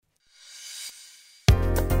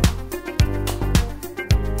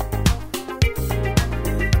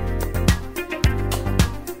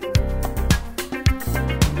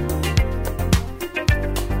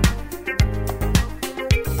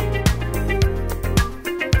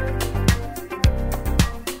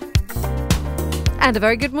And a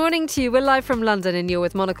very good morning to you. We're live from London and you're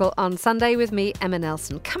with Monocle on Sunday with me, Emma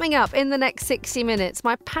Nelson. Coming up in the next 60 minutes,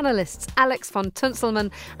 my panellists Alex von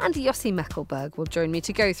Tunzelmann and Yossi Mekelberg will join me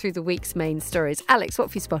to go through the week's main stories. Alex, what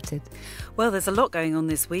have you spotted? Well, there's a lot going on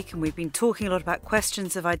this week and we've been talking a lot about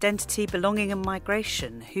questions of identity, belonging and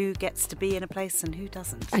migration. Who gets to be in a place and who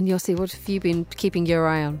doesn't? And Yossi, what have you been keeping your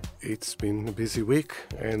eye on? It's been a busy week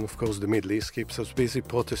and of course the Middle East keeps us busy.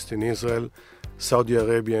 Protests in Israel, Saudi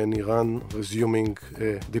Arabia and Iran resuming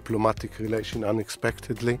diplomatic relation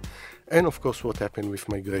unexpectedly, and of course what happened with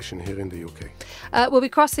migration here in the UK. We'll be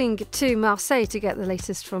crossing to Marseille to get the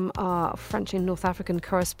latest from our French and North African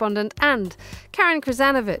correspondent, and Karen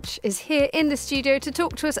Krizanovich is here in the studio to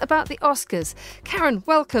talk to us about the Oscars. Karen,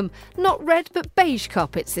 welcome. Not red but beige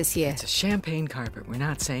carpets this year. It's a champagne carpet, we're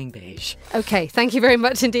not saying beige. OK, thank you very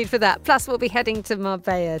much indeed for that. Plus we'll be heading to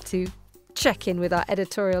Marbella to check in with our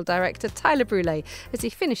editorial director Tyler Brûlé as he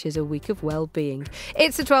finishes a week of well-being.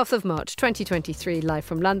 It's the 12th of March 2023, live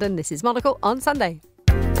from London. This is Monocle on Sunday.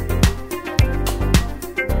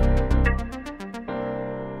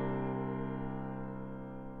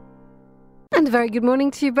 And a very good morning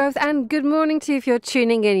to you both, and good morning to you if you're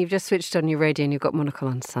tuning in. You've just switched on your radio and you've got Monocle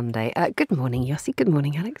on Sunday. Good morning, Yossi. Good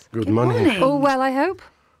morning, Alex. Good morning. All well, I hope?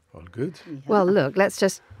 All good. Yeah. Well, look, let's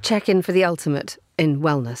just check in for the ultimate in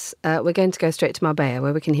wellness. We're going to go straight to Marbella,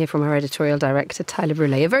 where we can hear from our editorial director, Tyler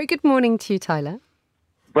Brûlé. A very good morning to you, Tyler.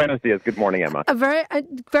 Buenos dias. Good morning, Emma.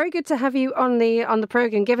 Very good to have you on the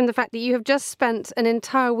programme, given the fact that you have just spent an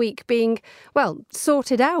entire week being, well,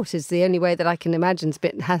 sorted out is the only way that I can imagine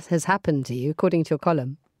has happened to you, according to your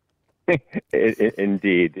column.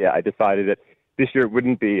 Indeed. Yeah, I decided that this year it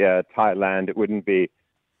wouldn't be Thailand. It wouldn't be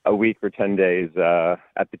a week or 10 days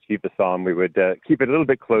at the Chief Assam. We would keep it a little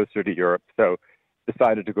bit closer to Europe. So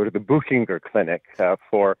decided to go to the Buchinger Clinic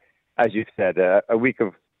for, as you said, a week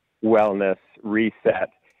of wellness,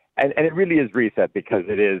 reset. And it really is reset because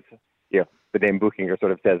it is, the name Buchinger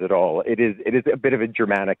sort of says it all. It is a bit of a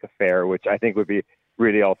Germanic affair, which I think would be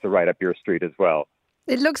really also right up your street as well.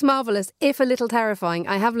 It looks marvellous, if a little terrifying.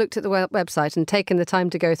 I have looked at the website and taken the time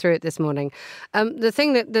to go through it this morning. The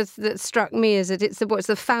thing that struck me is that it's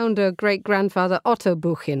the founder, great-grandfather Otto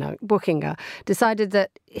Buchinger decided that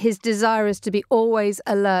his desire is to be always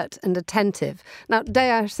alert and attentive. Now,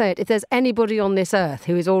 dare I say it, if there's anybody on this earth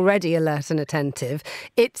who is already alert and attentive,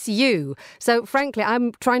 it's you. So, frankly,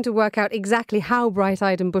 I'm trying to work out exactly how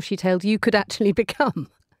bright-eyed and bushy-tailed you could actually become.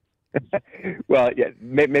 Well, yeah,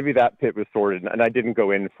 maybe that pit was sorted, and I didn't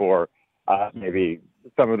go in for maybe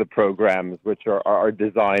some of the programs which are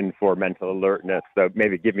designed for mental alertness. So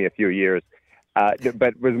maybe give me a few years,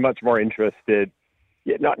 but was much more interested,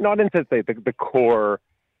 not into say the core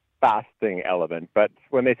fasting element, but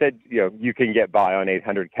when they said you can get by on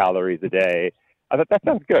 800 calories a day, I thought that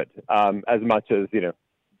sounds good. As much as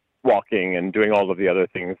walking and doing all of the other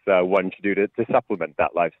things one should do to supplement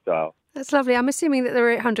that lifestyle. That's lovely. I'm assuming that there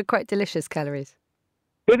are 800 quite delicious calories.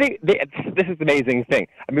 This is the amazing thing.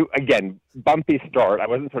 I mean, again, bumpy start. I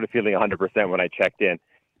wasn't sort of feeling 100% when I checked in.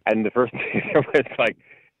 And the first thing was like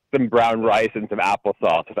some brown rice and some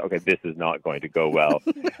applesauce. I thought, okay, this is not going to go well.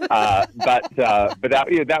 But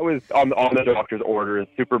that was on the doctor's orders,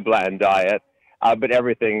 super bland diet. But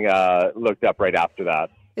everything looked up right after that.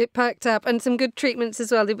 It perked up, and some good treatments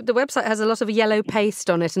as well. The website has a lot of yellow paste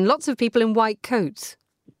on it and lots of people in white coats.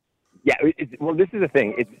 Yeah, well, this is the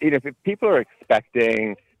thing. It's if people are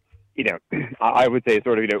expecting, I would say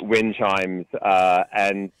sort of wind chimes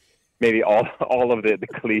and maybe all of the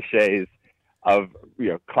cliches of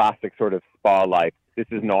classic sort of spa life. This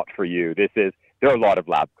is not for you. There are a lot of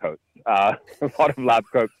lab coats,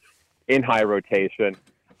 in high rotation.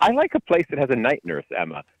 I like a place that has a night nurse,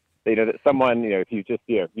 Emma. That someone if you just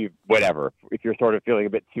if you're sort of feeling a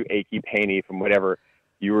bit too achy painy from whatever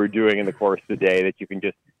you were doing in the course of the day, that you can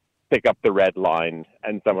just pick up the red line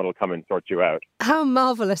and someone will come and sort you out. How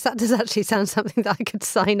marvellous. That does actually sound something that I could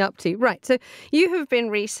sign up to. Right, so you have been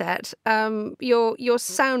reset. You're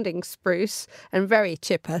sounding spruce and very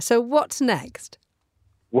chipper. So what's next?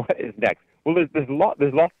 What is next? Well, there's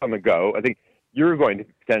lots on the go. I think you're going to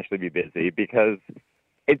potentially be busy because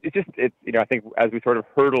I think as we sort of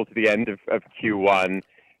hurdle to the end of Q1,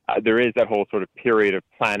 there is that whole sort of period of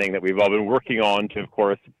planning that we've all been working on to, of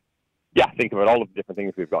course, think about all of the different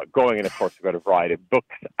things we've got going. And of course, we've got a variety of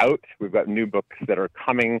books out. We've got new books that are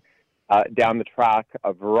coming down the track,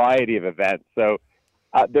 a variety of events. So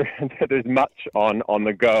there's much on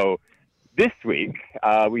the go. This week,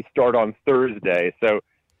 we start on Thursday. So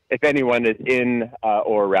if anyone is in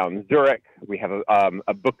or around Zurich, we have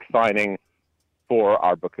a book signing for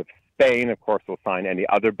our book of Spain. Of course, we'll sign any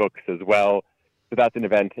other books as well. So that's an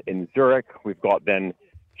event in Zurich. We've got then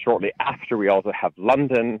shortly after, we also have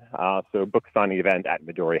London, so a book signing event at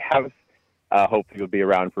Midori House. Hopefully you'll be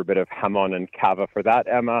around for a bit of Hamon and Kava for that,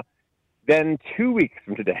 Emma. Then 2 weeks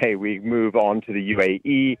from today, we move on to the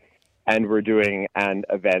UAE, and we're doing an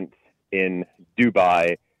event in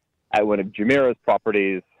Dubai at one of Jumeirah's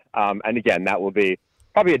properties. And again, that will be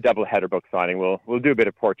probably a double-header book signing. We'll do a bit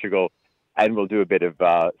of Portugal, and we'll do a bit of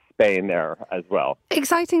Spain there as well.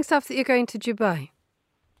 Exciting stuff that you're going to Dubai.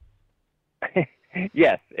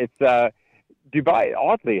 Yes, it's Dubai.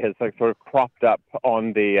 Oddly, has sort of cropped up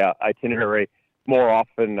on the itinerary more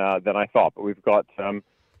often than I thought. But we've got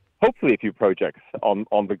hopefully a few projects on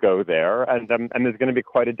the go there, and there's going to be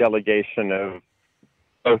quite a delegation of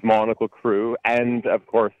both Monocle crew and, of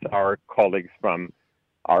course, our colleagues from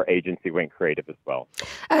our agency, Wink Creative, as well.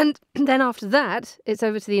 And then after that, it's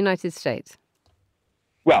over to the United States.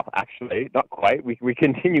 Well, actually, not quite. We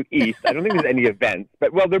continue east. I don't think there's any events,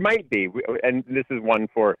 but, well, there might be. And this is one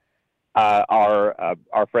for our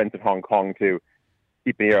friends in Hong Kong to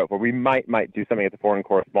keep an ear out for. We might do something at the Foreign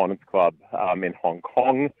Correspondents Club in Hong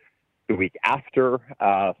Kong the week after.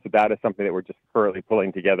 So that is something that we're just currently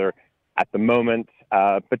pulling together at the moment.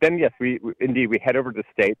 But then, yes, we head over to the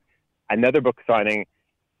States. Another book signing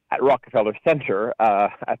at Rockefeller Center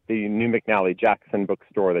at the new McNally Jackson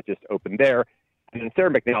bookstore that just opened there. And then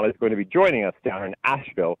Sarah McNally is going to be joining us down in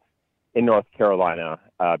Asheville in North Carolina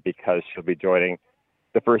because she'll be joining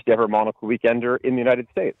the first ever Monocle Weekender in the United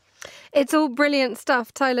States. It's all brilliant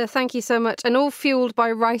stuff. Tyler, thank you so much. And all fueled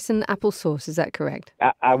by rice and applesauce, is that correct?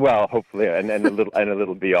 Well, hopefully, and a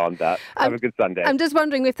little beyond that. Have a good Sunday. I'm just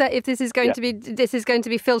wondering if this is going to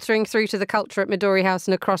be filtering through to the culture at Midori House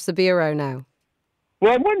and across the bureau now.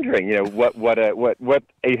 Well, I'm wondering, what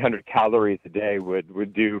 800 calories a day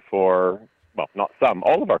would do for, well, not some,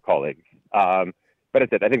 all of our colleagues.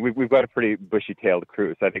 But I think we've got a pretty bushy-tailed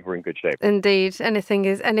crew, so I think we're in good shape. Indeed. Anything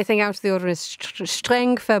out of the order is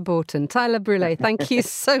streng verboten. Tyler Brûlé, thank you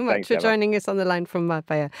so much Thanks, for Emma. joining us on the line from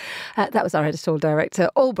Marbella. That was our editorial director,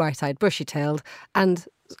 all bright-eyed, bushy-tailed, and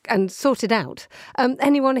sorted out.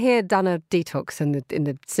 Anyone here done a detox in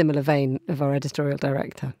the similar vein of our editorial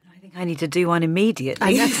director? I need to do one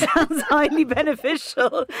immediately. It sounds highly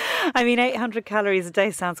beneficial. I mean, 800 calories a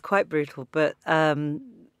day sounds quite brutal, but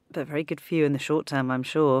very good for you in the short term, I'm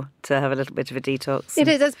sure, to have a little bit of a detox. It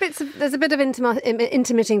is. There's a bit of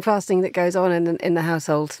intermitting fasting that goes on in the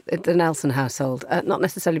household, the Nelson household, not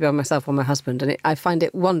necessarily by myself or my husband, and I find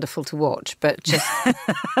it wonderful to watch, but just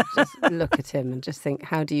look at him and just think,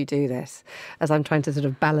 how do you do this? As I'm trying to sort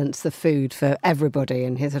of balance the food for everybody,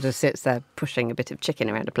 and he sort of sits there pushing a bit of chicken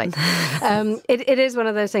around a plate. It is one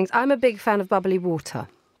of those things. I'm a big fan of bubbly water.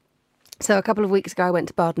 So a couple of weeks ago, I went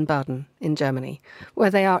to Baden-Baden in Germany,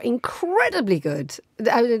 where they are incredibly good.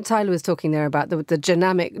 Tyler was talking there about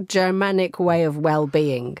the Germanic way of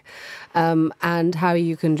well-being, and how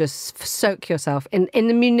you can just soak yourself in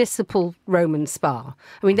the municipal Roman spa.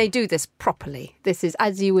 I mean, they do this properly. This is,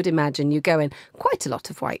 as you would imagine, you go in, quite a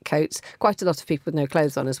lot of white coats, quite a lot of people with no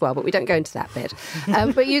clothes on as well, but we don't go into that bit.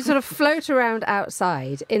 But you sort of float around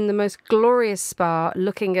outside in the most glorious spa,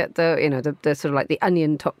 looking at the sort of like the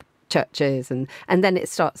onion top churches, and then it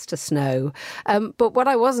starts to snow. But what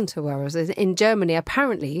I wasn't aware of is in Germany,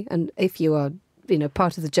 apparently, and if you are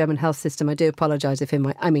part of the German health system, I do apologise if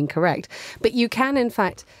I'm incorrect, but you can in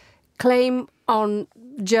fact claim on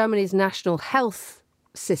Germany's national health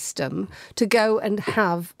system to go and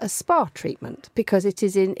have a spa treatment because it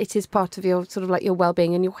is part of your sort of like your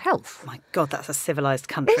well-being and your health. My God, that's a civilised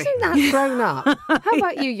country. Isn't that grown up? How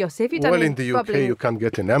about you, Yossi? Have you done in the UK you can't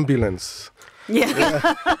get an ambulance.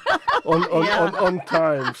 Yeah. on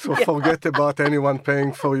time, so forget about anyone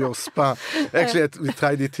paying for your spa. Actually, we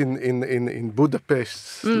tried it in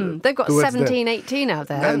Budapest. They've got 17, 18 out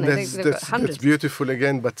there, haven't they? That's beautiful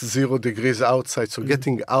again, but 0 degrees outside, so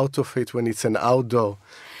getting out of it when it's an outdoor.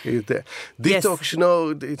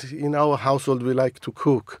 Detox, in our household we like to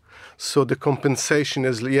cook. So the compensation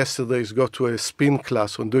is yesterday is go to a spin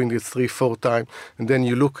class on doing it 3-4 times, and then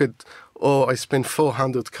you look at, I spent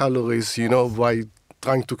 400 calories, by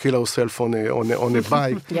trying to kill ourselves on a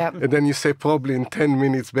bike. Yep. And then you say probably in 10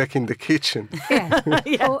 minutes back in the kitchen. Yeah.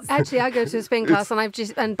 Yes. Or actually, I go to a spin class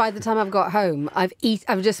and by the time I've got home, I've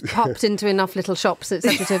just popped into enough little shops,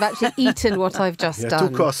 etc., to have actually eaten what I've just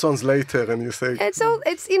done. 2 croissants later, and you say it's all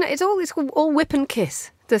whip and kiss.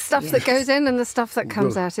 The stuff that goes in and the stuff that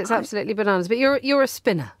comes out. It's absolutely bananas. But you're a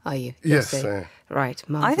spinner, are you? Yes. Right.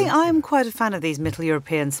 I think I am quite a fan of these Middle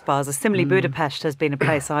European spas. Similarly, Budapest has been a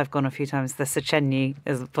place I've gone a few times. The Szechenyi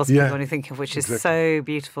is possibly the one you think of, which is so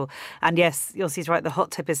beautiful. And yes, Yossi's right. The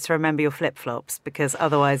hot tip is to remember your flip-flops, because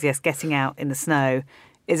otherwise, yes, getting out in the snow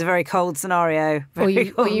is a very cold scenario. Or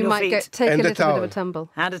you might take a little bit of a tumble.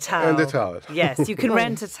 And a towel. And a towel. Yes, you can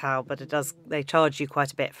rent a towel, but they charge you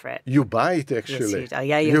quite a bit for it. You buy it, actually.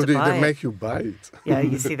 Yes, you have to buy They it. make you buy it. Yeah,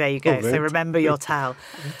 you see, there you go. So remember your towel.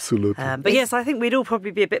 Absolutely. But yes, I think we'd all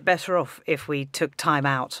probably be a bit better off if we took time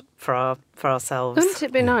out for ourselves. Wouldn't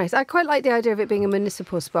it be nice? I quite like the idea of it being a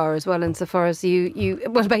municipal spa as well, insofar as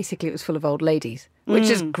well, basically it was full of old ladies, which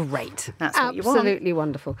is great. That's what you want. Absolutely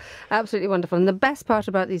wonderful. Absolutely wonderful. And the best part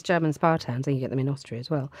about these German spa towns, and you get them in Austria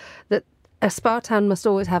as well, that a spa town must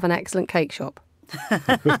always have an excellent cake shop.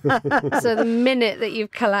 So the minute that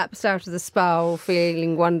you've collapsed out of the spa all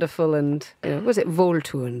feeling wonderful and, was it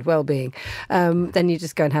Wohltun, well-being, then you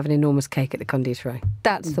just go and have an enormous cake at the conditorei.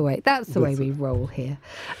 That's the way we roll here.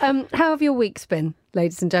 How have your weeks been,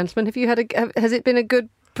 ladies and gentlemen? Have you has it been a good,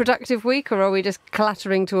 productive week, or are we just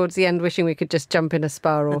clattering towards the end wishing we could just jump in a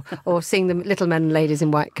spa or seeing the little men and ladies in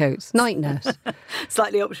white coats? Night nurse.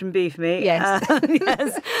 Slightly option B for me. Yes.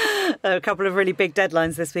 Yes. A couple of really big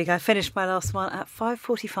deadlines this week. I finished my last one at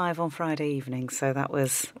 5:45 on Friday evening, so that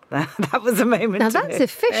was a moment. Now that's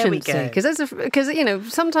efficiency,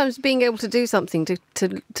 because sometimes being able to do something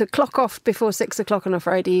to clock off before 6 o'clock on a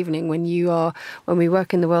Friday evening when we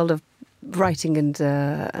work in the world of writing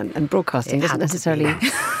and broadcasting doesn't necessarily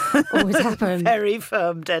always happen. Very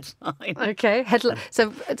firm deadline. Okay.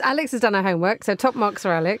 So Alex has done her homework, so top marks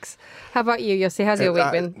for Alex. How about you, Yossi? How's your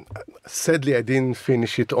week been? Sadly, I didn't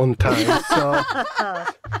finish it on time,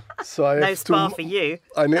 so I have no spa for you.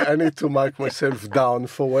 I need to mark myself down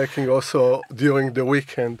for working also during the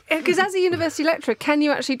weekend. Because as a university lecturer, can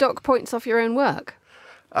you actually dock points off your own work?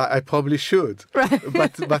 I probably should, right.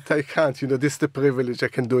 but I can't. This is the privilege. I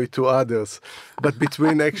can do it to others. But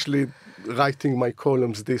between actually writing my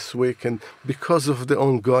columns this week and because of the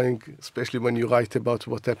ongoing, especially when you write about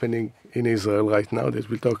what's happening in Israel right now, that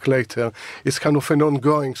we'll talk later, it's kind of an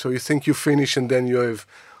ongoing. So you think you finish and then you have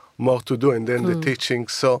more to do, and then the teaching.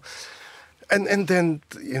 So, and then,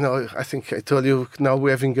 I think I told you, now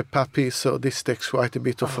we're having a puppy, so this takes quite a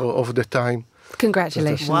bit of the time.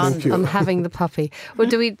 Congratulations on having the puppy. Well,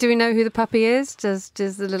 do we know who the puppy is? Does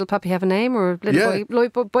the little puppy have a name, or a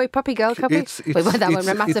little boy puppy, girl puppy? That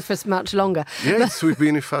won't matter for much longer. Yeah, we've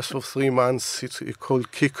been with us for 3 months. It's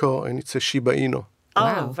called Kiko, and it's a Shiba Inu.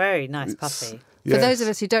 Wow. Oh, very nice puppy. For those of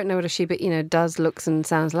us who don't know what a Shiba Inu does, looks and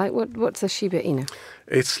sounds like, what's a Shiba Inu?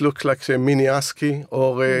 It looks like a mini husky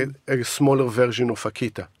or a smaller version of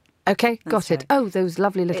Akita. Okay, got it. Oh, those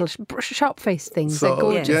lovely little sharp-faced things. They're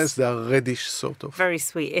gorgeous. Yes, they're reddish, sort of. Very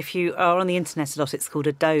sweet. If you are on the internet a lot, it's called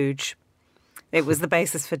a Doge. It was the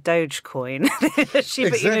basis for Dogecoin.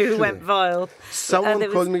 Shiba Inu who went viral.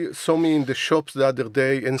 Someone saw me in the shops the other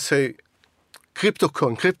day and say,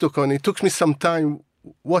 cryptocoin. It took me some time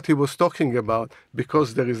what he was talking about,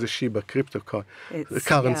 because there is a Shiba cryptocoin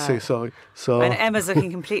currency. Sorry. So and Emma's looking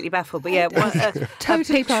completely baffled. But a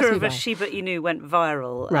picture of a Shiba Inu went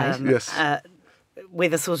viral. Right. Yes.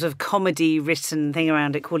 With a sort of comedy written thing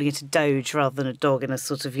around it, calling it a Doge rather than a dog, in a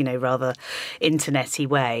sort of rather internet-y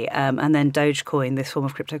way. And then Dogecoin, this form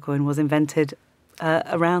of crypto coin, was invented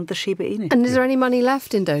around the Shiba Inu. And is there any money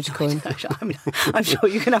left in Dogecoin? I'm sure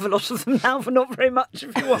you can have a lot of them now for not very much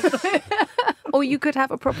if you want. Or you could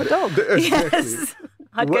have a proper dog. Exactly. Yes.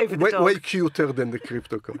 I'd go for the dog. Way cuter than the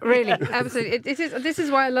crypto coin. Really, absolutely. This is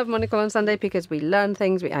why I love Monocle on Sunday, because we learn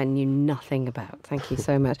things I knew nothing about. Thank you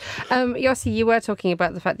so much. Yossi, you were talking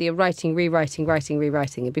about the fact that you're writing, rewriting.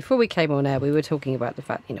 And before we came on air, we were talking about the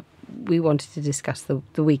fact, we wanted to discuss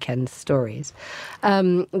the weekend stories.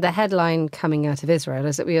 The headline coming out of Israel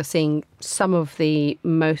is that we are seeing some of the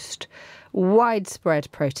most widespread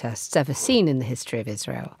protests ever seen in the history of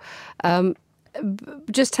Israel.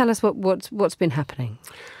 Just tell us what's been happening.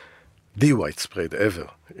 The widespread ever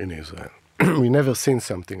in Israel. We never seen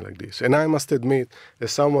something like this. And I must admit,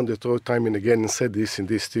 as someone that wrote time and again and said this in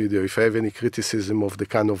this studio, if I have any criticism of the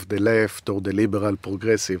kind of the left or the liberal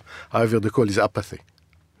progressive, however they call it, is apathy.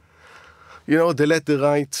 They let the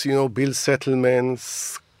rights, build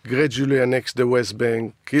settlements, gradually annex the West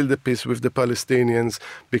Bank, kill the peace with the Palestinians,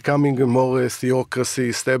 becoming a more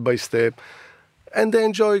theocracy step by step. And they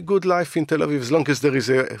enjoy a good life in Tel Aviv. As long as there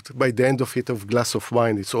is, by the end of it, a glass of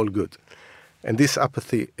wine, it's all good. And this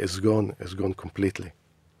apathy is gone completely.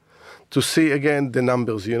 to see again the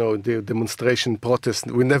numbers, the demonstration protest.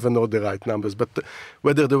 We never know the right numbers, but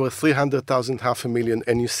whether there were 300,000, 500,000,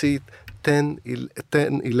 and you see 10,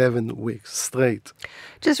 11 weeks straight.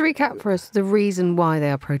 Just recap for us the reason why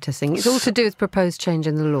they are protesting. It's all to do with proposed change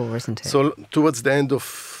in the law, isn't it? So towards the end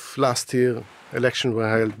of last year, elections were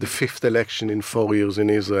held, the 5th election in 4 years in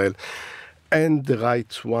Israel, and the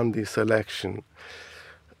right won this election.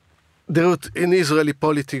 In Israeli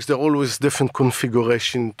politics, there are always different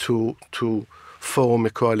configuration to form a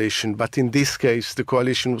coalition. But in this case, the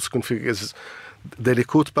coalition was configured as the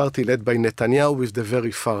Likud party led by Netanyahu with the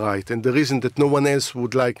very far right. And the reason that no one else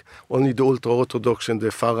would like, only the ultra-Orthodox and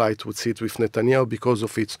the far right would sit with Netanyahu because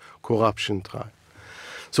of its corruption trial.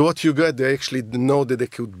 So what you got, they actually know that they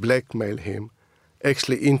could blackmail him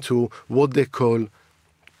actually into what they call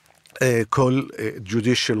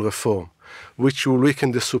judicial reform, which will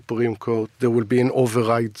weaken the Supreme Court. There will be an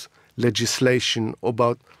override legislation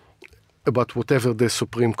about whatever the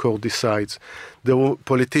Supreme Court decides. The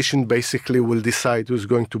politician basically will decide who's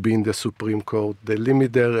going to be in the Supreme Court. They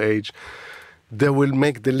limit their age. They will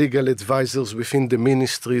make the legal advisors within the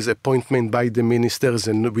ministries appointment by the ministers,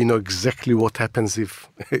 and we know exactly what happens if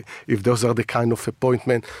those are the kind of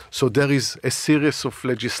appointment. So there is a series of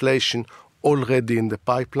legislation already in the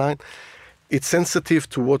pipeline. It's sensitive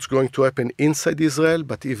to what's going to happen inside Israel,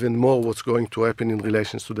 but even more what's going to happen in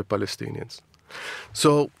relations to the Palestinians.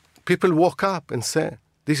 So people woke up and say,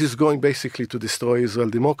 this is going basically to destroy Israel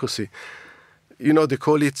democracy. They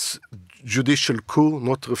call it judicial coup,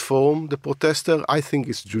 not reform, the protester. I think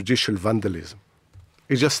it's judicial vandalism.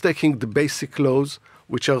 It's just taking the basic laws,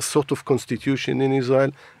 which are sort of constitution in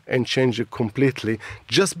Israel, and change it completely,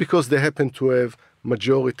 just because they happen to have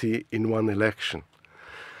majority in one election.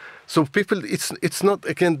 So people, it's not,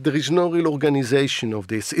 again, there is no real organization of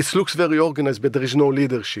this. It looks very organized, but there is no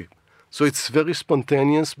leadership. So it's very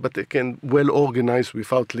spontaneous, but again, well organized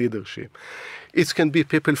without leadership. It can be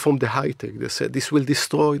people from the high-tech. They said this will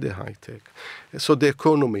destroy the high-tech. So the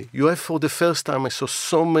economy. You have, for the first time, I saw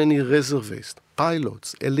so many reservists,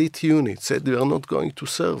 pilots, elite units said they are not going to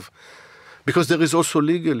serve. Because there is also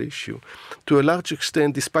legal issue. To a large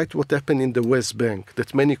extent, despite what happened in the West Bank,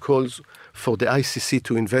 that many calls for the ICC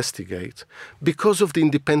to investigate, because of the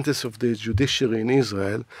independence of the judiciary in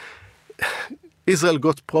Israel, Israel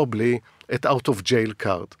got probably an out-of-jail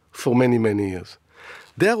card for many, many years.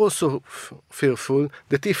 They are also fearful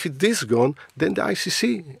that if it is gone, then the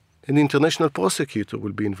ICC, an international prosecutor,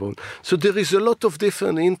 will be involved. So there is a lot of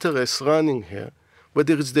different interests running here,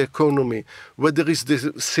 whether it's the economy, whether it's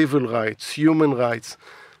the civil rights, human rights.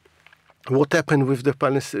 What happened with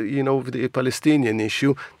the Palestinian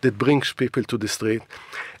issue that brings people to the street.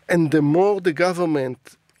 And the more the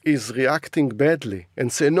government is reacting badly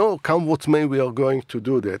and say, no, come what may, we are going to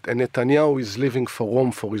do that. And Netanyahu is leaving for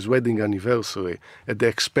Rome for his wedding anniversary at the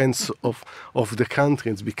expense of the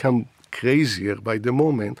country. It's become crazier by the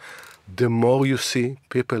moment, the more you see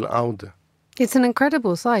people out there. It's an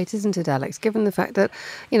incredible sight, isn't it, Alex, given the fact that,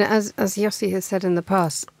 as Yossi has said in the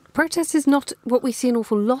past, protest is not what we see an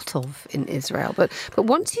awful lot of in Israel. But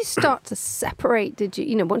once you start to separate,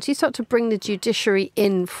 once you start to bring the judiciary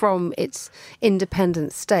in from its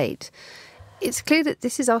independent state, it's clear that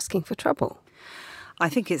this is asking for trouble. I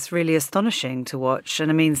think it's really astonishing to watch.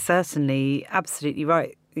 And I mean, certainly, absolutely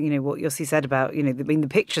right. What Yossi said about, the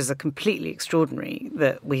pictures are completely extraordinary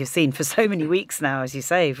that we have seen for so many weeks now, as you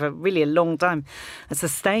say, for really a long time, a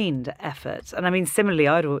sustained effort. And I mean, similarly,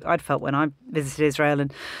 I'd felt when I visited Israel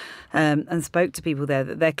and spoke to people there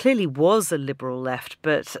that there clearly was a liberal left,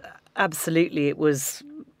 but absolutely it was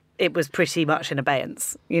pretty much in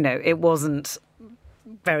abeyance. It wasn't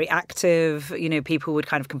very active. People would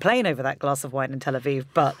kind of complain over that glass of wine in Tel Aviv,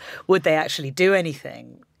 but would they actually do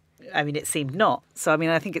anything? I mean, it seemed not. So, I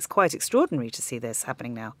mean, I think it's quite extraordinary to see this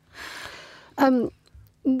happening now.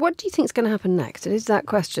 What do you think is going to happen next? It is that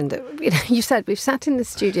question that you said we've sat in the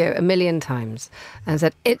studio a million times and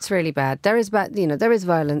said it's really bad. There is there is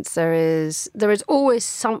violence. There is always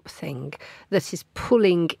something that is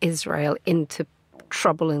pulling Israel into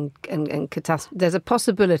trouble and catastrophe. There's a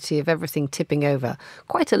possibility of everything tipping over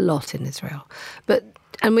quite a lot in Israel,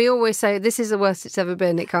 and we always say, this is the worst it's ever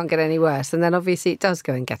been, it can't get any worse. And then obviously it does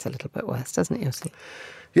go and get a little bit worse, doesn't it, Yossi?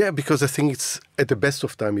 Yeah, because I think it's, at the best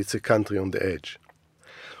of time, it's a country on the edge.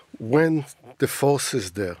 When the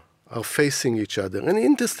forces there are facing each other, and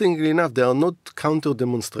interestingly enough, there are not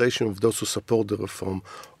counter-demonstrations of those who support the reform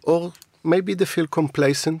or maybe they feel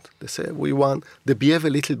complacent. They say, we won. They behave a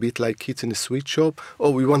little bit like kids in a sweet shop.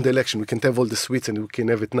 Oh, we won the election. We can have all the sweets and we can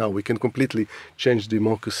have it now. We can completely change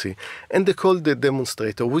democracy. And they call the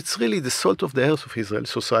demonstrator, which is really the salt of the earth of Israeli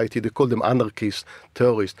society. They call them anarchists,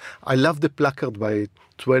 terrorists. I love the placard by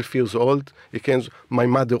 12 years old. My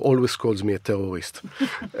mother always calls me a terrorist.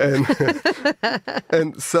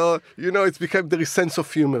 and so, it's become, there is sense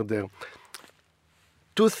of humor there.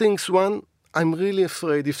 Two things. One, I'm really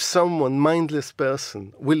afraid if someone, mindless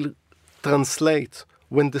person, will translate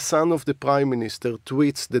when the son of the prime minister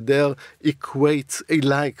tweets that he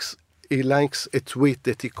likes a tweet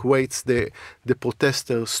that equates the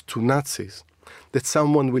protesters to Nazis, that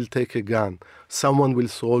someone will take a gun, someone will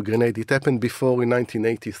throw a grenade. It happened before in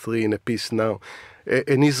 1983 in a piece now.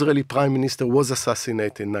 An Israeli prime minister was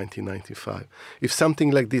assassinated in 1995. If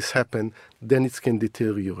something like this happened, then it can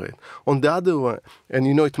deteriorate. On the other one, and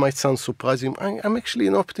it might sound surprising, I'm actually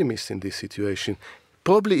an optimist in this situation.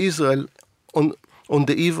 Probably Israel, on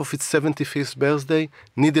the eve of its 75th birthday,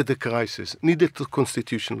 needed a crisis, needed a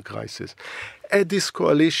constitutional crisis. As this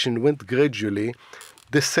coalition went gradually,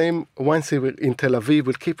 the same, once they were in Tel Aviv,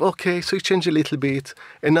 will keep, okay, so you change a little bit,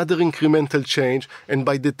 another incremental change, and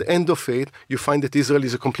by the end of it, you find that Israel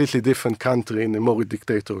is a completely different country and a more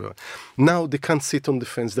dictatorial. Now they can't sit on the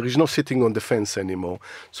fence. There is no sitting on the fence anymore.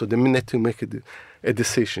 So they need to make a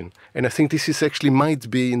decision. And I think this is actually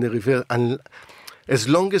might be in the reverse. And as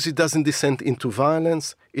long as it doesn't descend into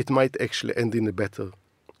violence, it might actually end in a better.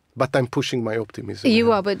 But I'm pushing my optimism.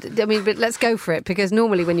 You are, but let's go for it, because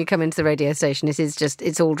normally when you come into the radio station,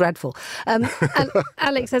 it's all dreadful. And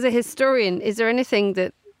Alex, as a historian, is there anything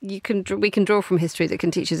that we can draw from history that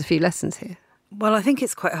can teach us a few lessons here? Well, I think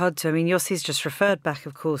it's quite hard to. Yossi's just referred back,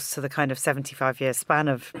 of course, to the kind of 75-year span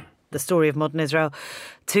of the story of modern Israel,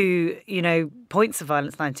 to, points of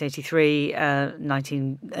violence, 1983,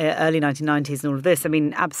 early 1990s and all of this.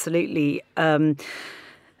 Absolutely.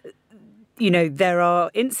 There are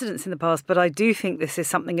incidents in the past, but I do think this is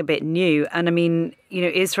something a bit new. And the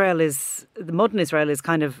modern Israel is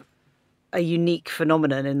kind of a unique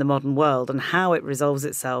phenomenon in the modern world, and how it resolves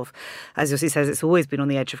itself. As Yossi says, it's always been on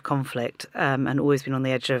the edge of conflict, and always been on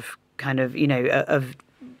the edge of kind of, of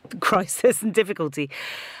crisis and difficulty.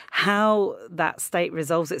 How that state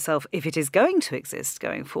resolves itself, if it is going to exist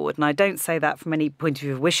going forward. And I don't say that from any point of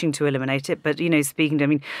view of wishing to eliminate it, but,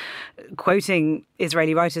 quoting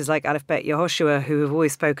Israeli writers like Aleph Bet Yehoshua, who have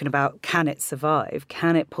always spoken about, can it survive?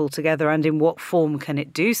 Can it pull together? And in what form can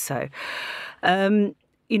it do so?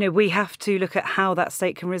 We have to look at how that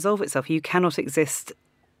state can resolve itself. You cannot exist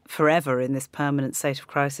forever in this permanent state of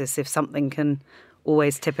crisis if something can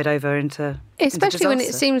always tip it over into especially when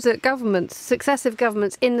it seems that successive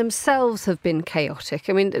governments in themselves have been chaotic.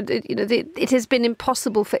 It has been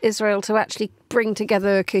impossible for Israel to actually bring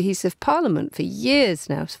together a cohesive parliament for years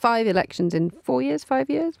now. It's 5 elections in 5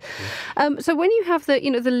 years. So when you have the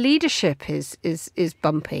leadership is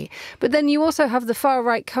bumpy, but then you also have the far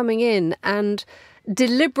right coming in and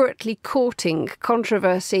deliberately courting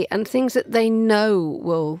controversy and things that they know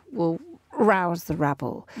will rouse the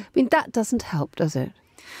rabble. That doesn't help, does it?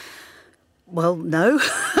 Well, no.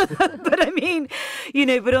 But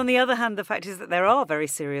but on the other hand, the fact is that there are very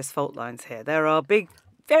serious fault lines here. There are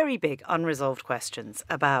very big unresolved questions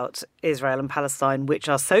about Israel and Palestine, which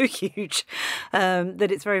are so huge that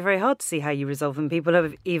it's very, very hard to see how you resolve them. People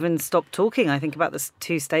have even stopped talking, I think, about this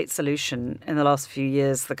two-state solution in the last few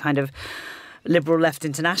years. The kind of liberal left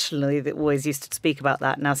internationally that always used to speak about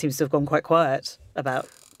that now seems to have gone quite quiet about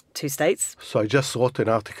two states. So I just wrote an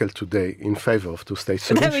article today in favor of two-state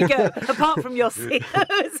solution. There we go. Apart from Yossi.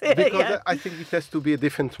 Because I think it has to be a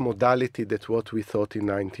different modality than what we thought in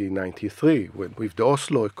 1993 with the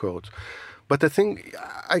Oslo Accords. But I think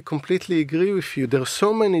I completely agree with you. There are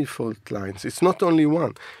so many fault lines. It's not only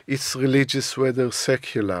one. It's religious, whether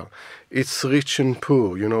secular. It's rich and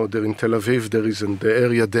poor. There in Tel Aviv, there is in the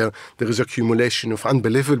area there is accumulation of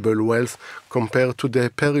unbelievable wealth compared to the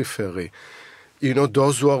periphery.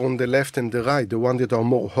 Those who are on the left and the right, the ones that are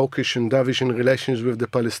more hawkish and dovish in relations with the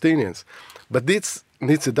Palestinians. But this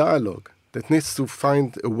needs a dialogue. That needs to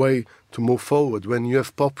find a way to move forward when you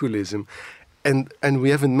have populism. And we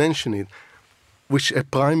haven't mentioned it, which a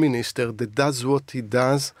prime minister that does what he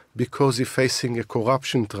does because he's facing a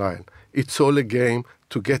corruption trial. It's all a game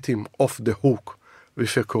to get him off the hook.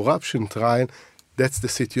 With a corruption trial, that's the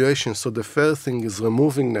situation. So the first thing is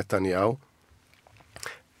removing Netanyahu,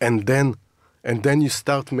 and then you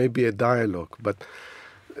start maybe a dialogue. But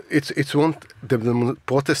the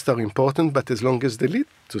protests are important, but as long as they lead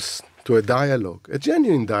to a dialogue, a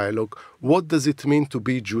genuine dialogue, what does it mean to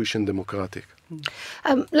be Jewish and democratic?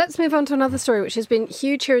 Let's move on to another story, which has been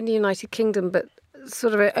huge here in the United Kingdom, but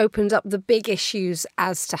sort of it opens up the big issues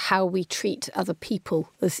as to how we treat other people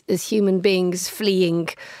as human beings fleeing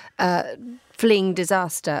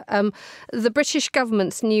disaster. The British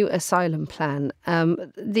government's new asylum plan,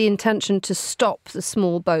 the intention to stop the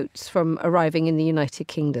small boats from arriving in the United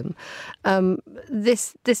Kingdom.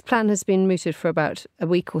 This plan has been mooted for about a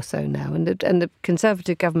week or so now, and the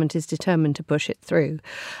Conservative government is determined to push it through.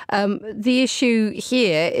 The issue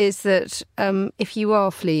here is that if you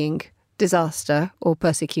are fleeing disaster or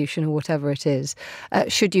persecution or whatever it is,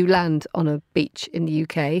 should you land on a beach in the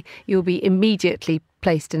UK, you'll be immediately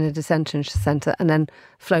placed in a detention centre and then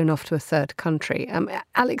flown off to a third country.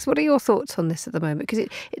 Alex, what are your thoughts on this at the moment? Because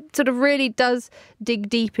it sort of really does dig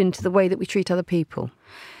deep into the way that we treat other people.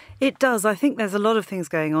 It does. I think there's a lot of things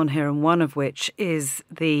going on here, and one of which is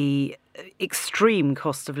the extreme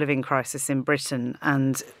cost of living crisis in Britain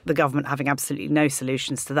and the government having absolutely no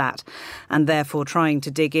solutions to that, and therefore trying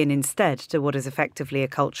to dig in instead to what is effectively a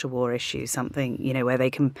culture war issue, something, where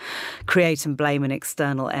they can create and blame an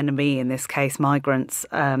external enemy, in this case migrants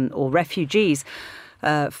or refugees,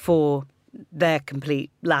 for their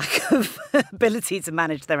complete lack of ability to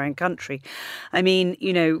manage their own country. I mean,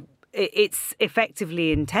 it's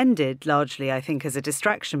effectively intended largely, I think, as a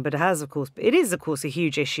distraction, but it is, of course, a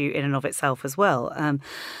huge issue in and of itself as well,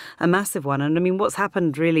 a massive one. And I mean, what's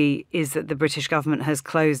happened really is that the British government has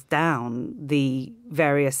closed down the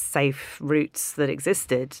various safe routes that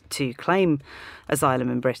existed to claim asylum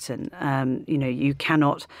in Britain.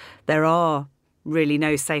 There are really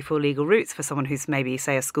no safe or legal routes for someone who's maybe,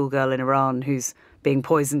 say, a schoolgirl in Iran who's being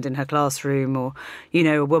poisoned in her classroom, or,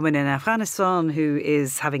 a woman in Afghanistan who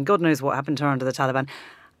is having God knows what happened to her under the Taliban.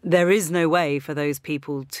 There is no way for those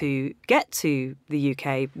people to get to the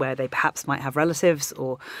UK where they perhaps might have relatives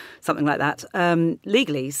or something like that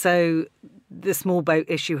legally. So the small boat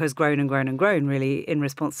issue has grown and grown and grown, really, in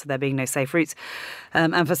response to there being no safe routes.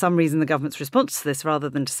 And for some reason, the government's response to this, rather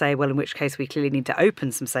than to say, well, in which case we clearly need to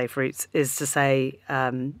open some safe routes, is to say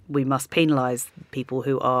we must penalise people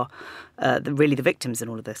who are really the victims in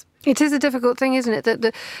all of this. It is a difficult thing, isn't it,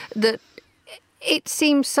 that it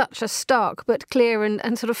seems such a stark but clear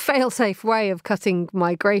and sort of fail-safe way of cutting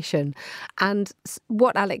migration. And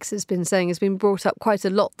what Alex has been saying has been brought up quite a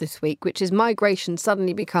lot this week, which is migration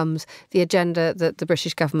suddenly becomes the agenda that the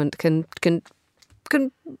British government can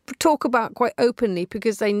talk about quite openly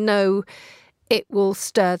because they know it will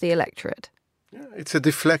stir the electorate. Yeah, it's a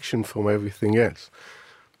deflection from everything else.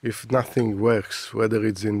 If nothing works, whether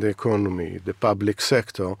it's in the economy, the public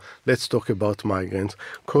sector, let's talk about migrants.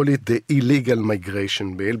 Call it the illegal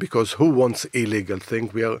migration bill, because who wants illegal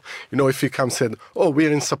things? We are, if you come said,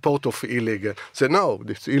 we're in support of illegal, say, no,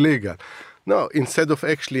 it's illegal. No, instead of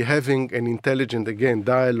actually having an intelligent,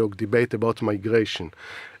 dialogue, debate about migration,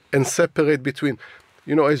 and separate between,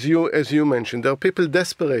 as you mentioned, there are people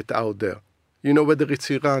desperate out there, whether it's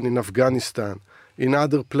Iran, in Afghanistan, in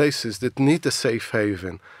other places that need a safe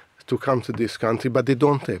haven to come to this country, but they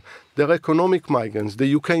don't have. There are economic migrants.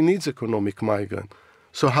 The UK needs economic migrants.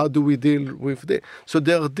 So how do we deal with that? So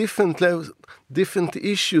there are different levels, different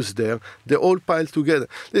issues there. They all pile together.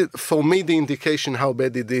 For me, the indication how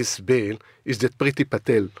bad it is, bill, is that Priti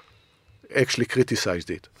Patel actually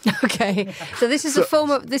criticised it. Okay, so this is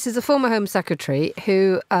a former Home Secretary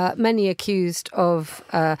who many accused of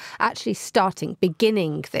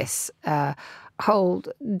beginning this whole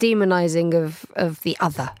demonising of the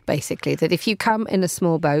other, basically, that if you come in a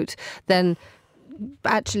small boat, then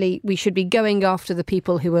actually we should be going after the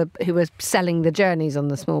people who are selling the journeys on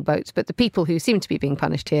the small boats, but the people who seem to be being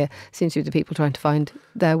punished here seem to be the people trying to find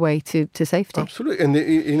their way to safety. Absolutely, and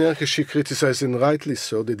in her she criticised, and rightly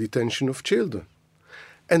so, the detention of children.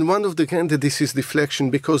 And one of the candidates, this is deflection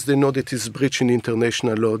because they know that it's breaching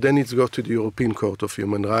international law. Then it's go to the European Court of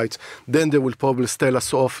Human Rights. Then they will probably tell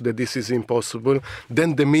us off that this is impossible.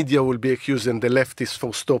 Then the media will be accused and the leftists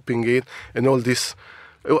for stopping it, and all these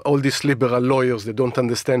liberal lawyers that don't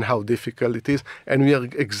understand how difficult it is. And we are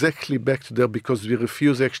exactly back to there because we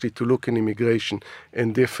refuse actually to look in immigration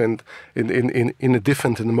in a different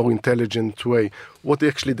and more intelligent way. What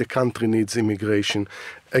actually the country needs immigration.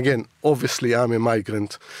 Again, obviously I'm a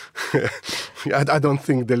migrant. I don't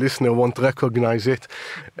think the listener won't recognize it.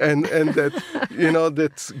 And that,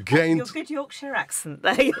 that's gained... Your good Yorkshire accent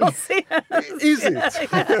there, Yossi. Is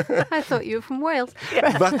it? I thought you were from Wales.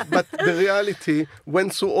 Yeah. But the reality,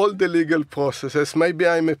 went through all the legal processes. Maybe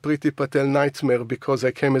I'm a Priti Patel nightmare because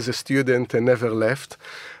I came as a student and never left.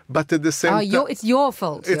 but at the same time, it's your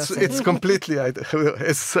fault. It's completely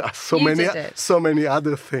it's so many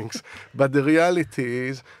other things. But the reality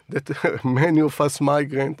is that many of us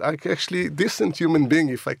migrants are actually decent human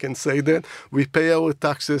beings, if I can say that. We pay our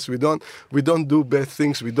taxes. We don't do bad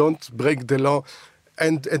things. We don't break the law,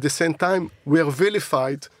 and at the same time, we are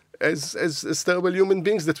vilified as terrible human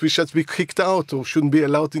beings that we should be kicked out or shouldn't be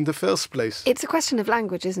allowed in the first place. It's a question of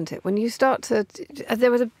language, isn't it? When you start to...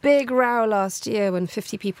 There was a big row last year when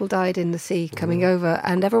 50 people died in the sea coming over,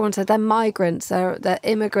 and everyone said they're migrants, they're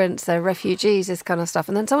immigrants, they're refugees, this kind of stuff.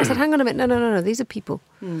 And then someone said, hang on a minute, no, these are people.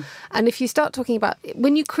 And if you start talking about...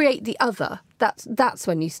 When you create the other, that's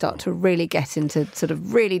when you start to really get into sort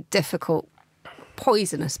of really difficult,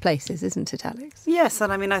 poisonous places, isn't it, Alex? Yes,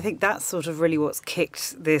 and I mean, I think that's sort of really what's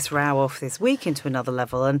kicked this row off this week into another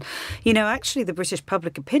level. And, actually the British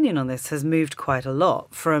public opinion on this has moved quite a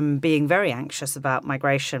lot from being very anxious about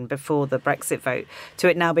migration before the Brexit vote to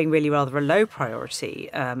it now being really rather a low priority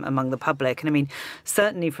among the public. And I mean,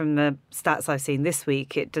 certainly from the stats I've seen this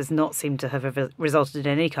week, it does not seem to have resulted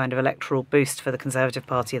in any kind of electoral boost for the Conservative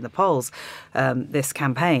Party in the polls, this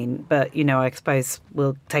campaign. But, I suppose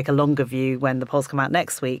we'll take a longer view when the polls come out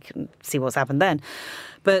next week and see what's happened then.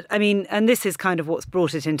 But I mean, and this is kind of what's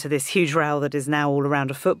brought it into this huge row that is now all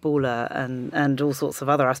around a footballer and all sorts of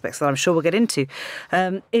other aspects that I'm sure we'll get into,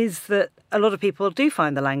 is that a lot of people do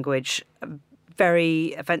find the language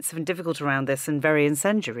very offensive and difficult around this and very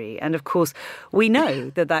incendiary. And of course, we know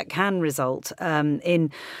that can result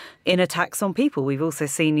in attacks on people. We've also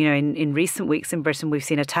seen, in recent weeks in Britain, we've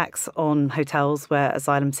seen attacks on hotels where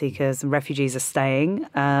asylum seekers and refugees are staying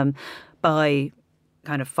by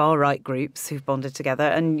kind of far-right groups who've bonded together.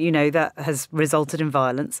 And, that has resulted in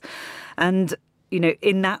violence. And,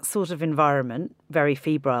 in that sort of environment, very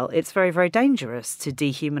febrile, it's very, very dangerous to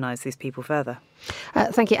dehumanise these people further.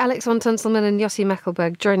 Thank you. Alex von Tunzelmann and Yossi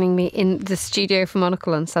Mekelberg joining me in the studio for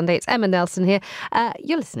Monocle on Sunday. It's Emma Nelson here.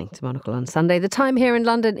 You're listening to Monocle on Sunday. The time here in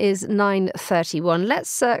London is 9:31.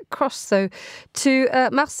 Let's cross, though, to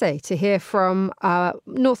Marseille to hear from our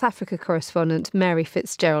North Africa correspondent, Mary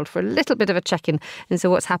Fitzgerald, for a little bit of a check-in into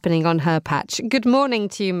what's happening on her patch. Good morning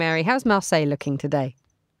to you, Mary. How's Marseille looking today?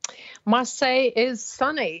 Marseille is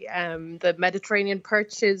sunny. The Mediterranean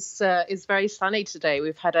perch is very sunny today.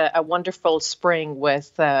 We've had a wonderful spring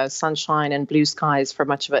with sunshine and blue skies for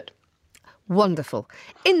much of it. Wonderful.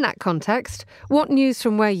 In that context, what news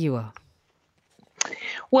from where you are?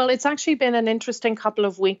 Well, it's actually been an interesting couple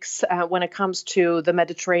of weeks when it comes to the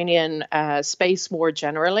Mediterranean space more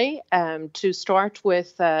generally. To start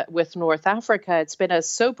with North Africa, it's been a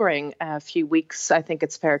sobering few weeks, I think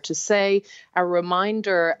it's fair to say. A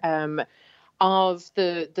reminder of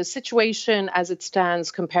the situation as it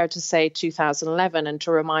stands compared to, say, 2011. And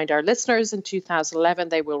to remind our listeners, in 2011,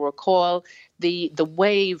 they will recall the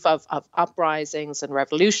wave of uprisings and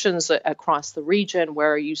revolutions across the region,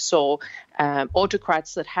 where you saw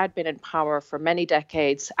autocrats that had been in power for many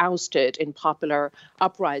decades ousted in popular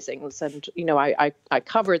uprisings. And, I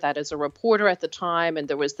covered that as a reporter at the time, and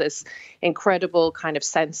there was this incredible kind of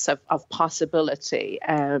sense of possibility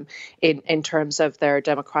in terms of their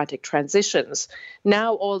democratic transitions.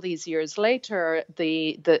 Now, all these years later,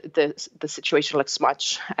 the situation looks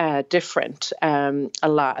much different,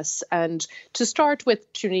 alas. And to start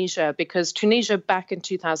with Tunisia, because Tunisia back in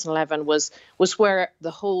 2011 was where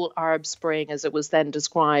the whole Arab Spring, as it was then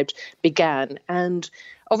described, began. And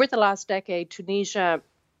over the last decade, Tunisia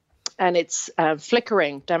and its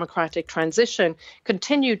flickering democratic transition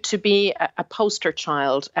continued to be a poster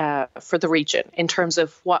child for the region in terms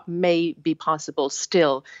of what may be possible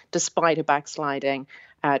still, despite a backsliding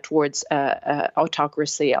towards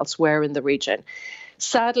autocracy elsewhere in the region.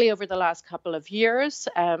 Sadly, over the last couple of years,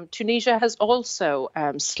 Tunisia has also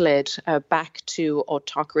slid back to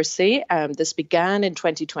autocracy. This began in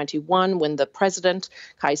 2021 when the president,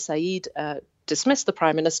 Kais Saied, dismissed the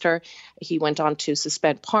prime minister. He went on to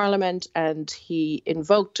suspend parliament, and he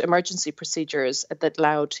invoked emergency procedures that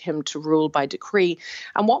allowed him to rule by decree.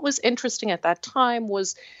 And what was interesting at that time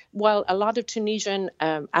was, while a lot of Tunisian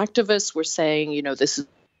activists were saying, this is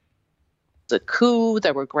a coup,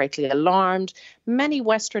 they were greatly alarmed, many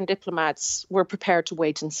Western diplomats were prepared to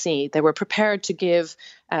wait and see. They were prepared to give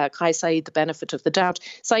Kais Saied the benefit of the doubt.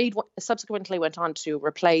 Saied subsequently went on to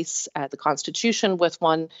replace the constitution with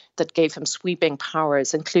one that gave him sweeping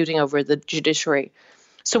powers, including over the judiciary.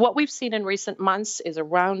 So what we've seen in recent months is a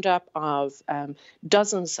roundup of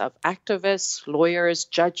dozens of activists, lawyers,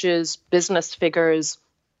 judges, business figures,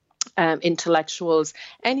 intellectuals,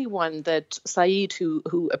 anyone that Saied,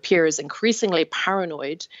 who appears increasingly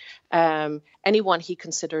paranoid, anyone he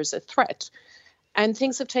considers a threat. And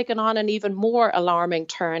things have taken on an even more alarming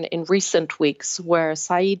turn in recent weeks, where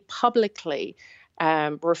Said publicly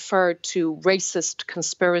referred to racist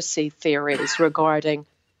conspiracy theories regarding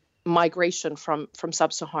migration from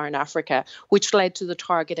sub-Saharan Africa, which led to the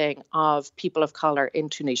targeting of people of colour in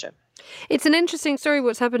Tunisia. It's an interesting story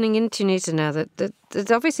what's happening in Tunisia now.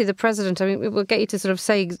 That obviously the president, I mean, we'll get you to sort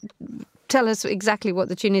of tell us exactly what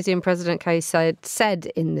the Tunisian President Kais Saied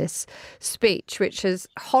said in this speech, which has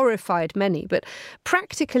horrified many. But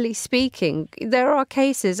practically speaking, there are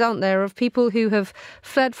cases, aren't there, of people who have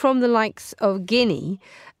fled from the likes of Guinea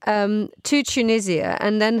to Tunisia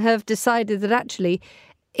and then have decided that actually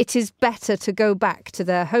it is better to go back to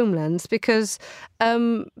their homelands because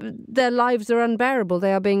their lives are unbearable.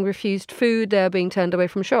 They are being refused food. They are being turned away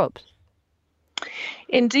from shops.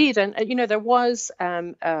 Indeed. And, there was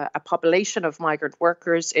a population of migrant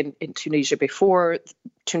workers in Tunisia before.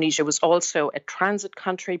 Tunisia was also a transit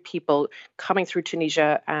country, people coming through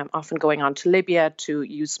Tunisia, often going on to Libya to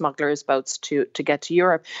use smugglers' boats to get to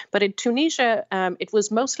Europe. But in Tunisia, it was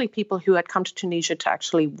mostly people who had come to Tunisia to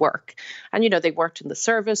actually work. And, they worked in the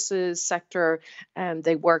services sector, and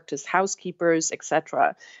they worked as housekeepers,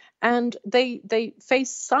 etc. And they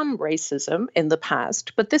faced some racism in the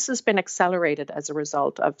past, but this has been accelerated as a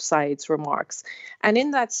result of Said's remarks. And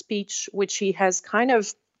in that speech, which he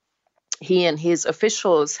and his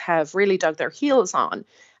officials have really dug their heels on.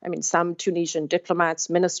 I mean, some Tunisian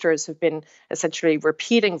diplomats, ministers have been essentially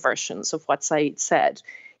repeating versions of what Said said.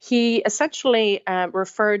 He essentially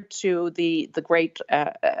referred to the great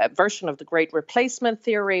version of the Great Replacement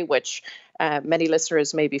theory, which many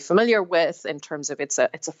listeners may be familiar with in terms of it's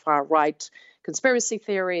a far-right conspiracy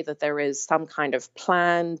theory that there is some kind of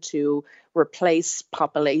plan to replace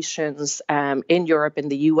populations in Europe, in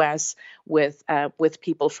the US, with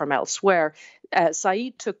people from elsewhere.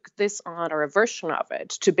 Said took this on, or a version of it,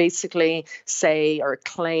 to basically say or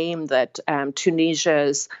claim that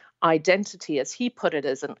Tunisia's identity, as he put it,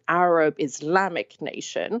 as an Arab Islamic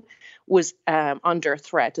nation, was under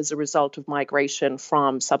threat as a result of migration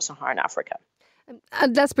from sub-Saharan Africa.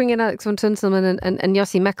 And let's bring in Alex von Tunzelmann and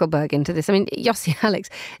Yossi Mekelberg into this. I mean, Yossi,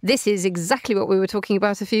 Alex, this is exactly what we were talking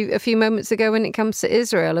about a few moments ago when it comes to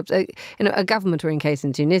Israel. A government, or in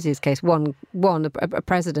Tunisia's case, a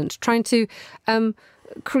president trying to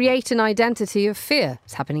create an identity of fear.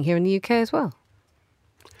 It's happening here in the UK as well.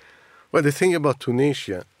 Well, the thing about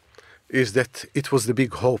Tunisia is that it was the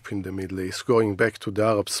big hope in the Middle East, going back to the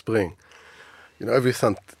Arab Spring.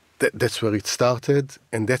 Everything. That's where it started,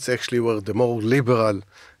 and that's actually where the more liberal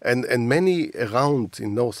and many around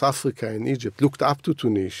in North Africa and Egypt looked up to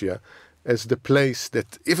Tunisia as the place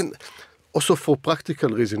that, even also for practical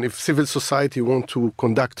reason, if civil society want to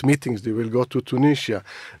conduct meetings, they will go to Tunisia.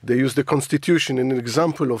 They use the constitution as an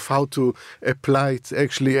example of how to apply it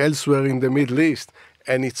actually elsewhere in the Middle East,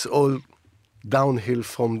 and it's all downhill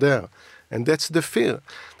from there. And that's the fear.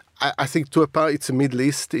 I think to a part it's a Middle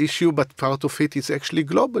East issue, but part of it is actually a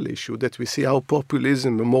global issue, that we see how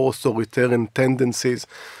populism and more authoritarian tendencies.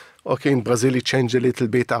 Okay, in Brazil it changed a little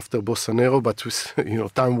bit after Bolsonaro, but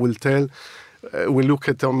time will tell. We look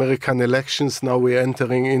at the American elections. Now we're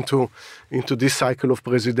entering into this cycle of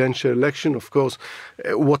presidential election. Of course,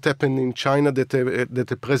 what happened in China, that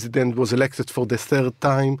the president was elected for the third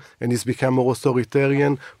time and he's become more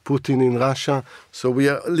authoritarian. Putin in Russia. So we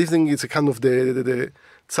are living, it's a kind of the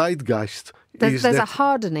zeitgeist. There's a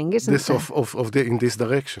hardening, isn't there? In this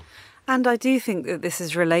direction. And I do think that this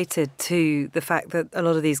is related to the fact that a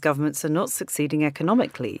lot of these governments are not succeeding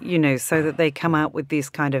economically, so that they come out with these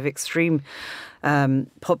kind of extreme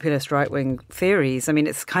populist right-wing theories. I mean,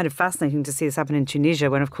 it's kind of fascinating to see this happen in Tunisia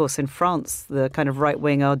when, of course, in France, the kind of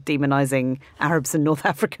right-wing are demonising Arabs and North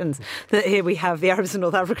Africans. That here we have the Arabs and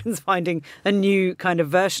North Africans finding a new kind of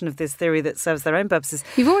version of this theory that serves their own purposes.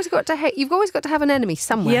 You've always got to have an enemy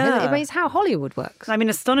somewhere. Yeah. I mean, it's how Hollywood works. I mean,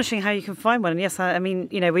 astonishing how you can find one. And yes, I mean,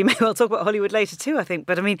 we may well talk about Hollywood later too, I think.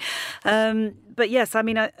 But I mean, but yes, I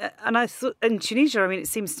mean, I thought in Tunisia, I mean, it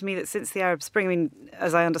seems to me that since the Arab Spring, I mean,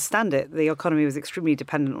 as I understand it, the economy was extremely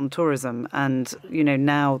dependent on tourism, and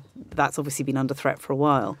now that's obviously been under threat for a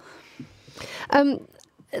while.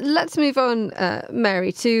 Let's move on,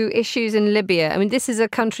 Mary, to issues in Libya. I mean, this is a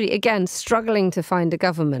country, again, struggling to find a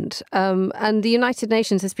government, and the United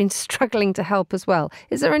Nations has been struggling to help as well.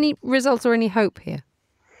 Is there any result or any hope here?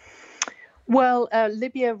 Well,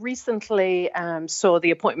 Libya recently saw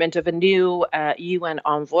the appointment of a new UN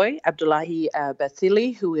envoy, Abdullahi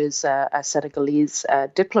Bathily, who is a Senegalese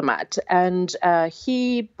diplomat. And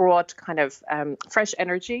he brought kind of fresh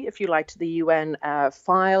energy, if you like, to the UN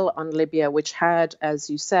file on Libya, which had, as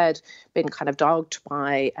you said, been kind of dogged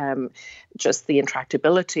by just the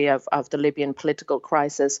intractability of the Libyan political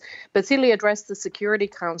crisis. Bathily addressed the Security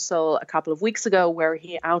Council a couple of weeks ago, where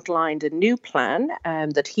he outlined a new plan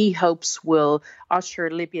that he hopes will usher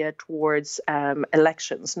Libya towards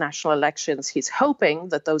elections, national elections. He's hoping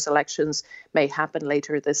that those elections may happen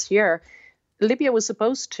later this year. Libya was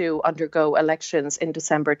supposed to undergo elections in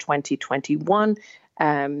December 2021.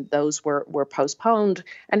 Those were postponed.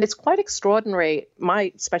 And it's quite extraordinary.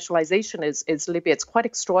 My specialization is Libya. It's quite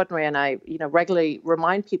extraordinary. And I regularly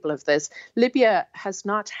remind people of this. Libya has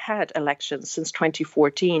not had elections since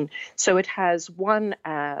 2014. So it has one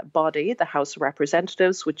body, the House of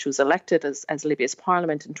Representatives, which was elected as Libya's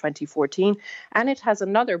parliament in 2014. And it has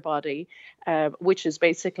another body, which is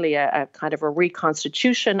basically a kind of a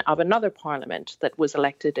reconstitution of another parliament that was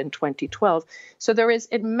elected in 2012. So there is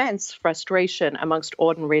immense frustration amongst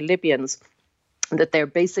ordinary Libyans that they're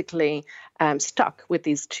basically stuck with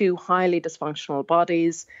these two highly dysfunctional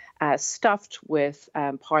bodies, stuffed with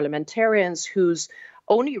parliamentarians whose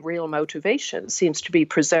only real motivation seems to be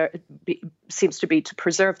to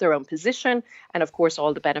preserve their own position, and of course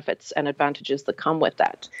all the benefits and advantages that come with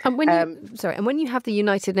that. And when you have the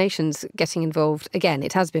United Nations getting involved again,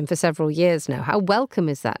 it has been for several years now. How welcome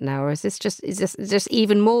is that now, or is this just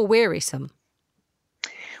even more wearisome?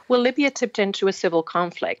 Well, Libya tipped into a civil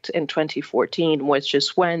conflict in 2014, which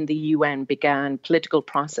is when the UN began political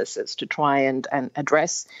processes to try and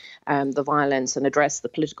address the violence and address the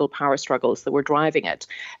political power struggles that were driving it.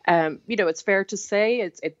 It's fair to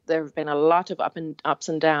say there have been a lot of ups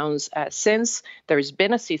and downs since. There's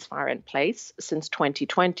been a ceasefire in place since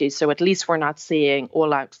 2020, so at least we're not seeing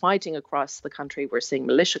all-out fighting across the country. We're seeing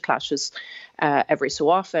militia clashes every so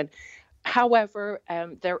often. However,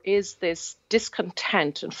 there is this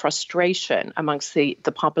discontent and frustration amongst the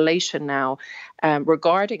population now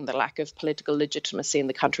regarding the lack of political legitimacy in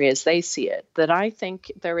the country as they see it, that I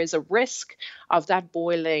think there is a risk of that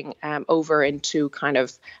boiling over into kind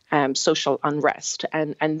of social unrest.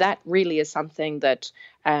 And that really is something that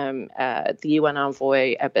the UN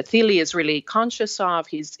envoy Bathily is really conscious of.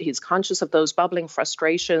 He's conscious of those bubbling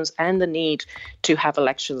frustrations and the need to have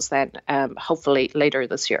elections then, hopefully later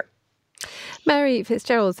this year. Mary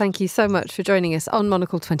Fitzgerald, thank you so much for joining us on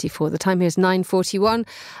Monocle 24. The time here is 9:41.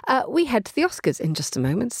 We head to the Oscars in just a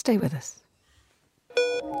moment. Stay with us.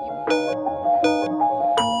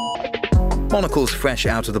 Monocle's Fresh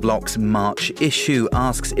Out of the Blocks March issue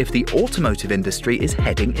asks if the automotive industry is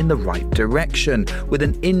heading in the right direction, with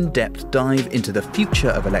an in-depth dive into the future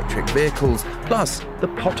of electric vehicles, plus the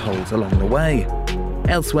potholes along the way.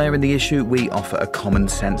 Elsewhere in the issue, we offer a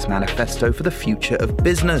common-sense manifesto for the future of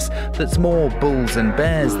business that's more bulls and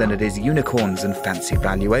bears than it is unicorns and fancy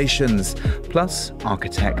valuations. Plus,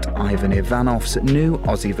 architect Ivan Ivanov's new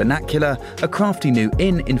Aussie vernacular, a crafty new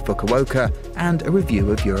inn in Fukuoka, and a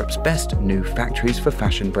review of Europe's best new factories for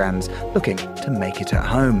fashion brands looking to make it at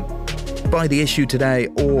home. Buy the issue today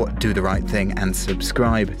or do the right thing and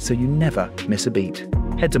subscribe so you never miss a beat.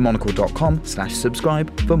 Head to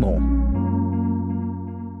monocle.com/subscribe for more.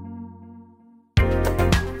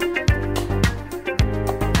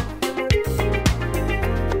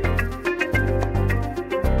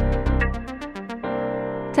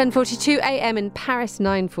 .42 a.m. in Paris,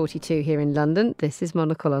 9:42 here in London. This is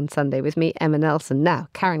Monocle on Sunday with me, Emma Nelson. Now,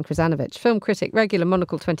 Karen Krizanovich, film critic, regular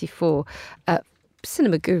Monocle 24,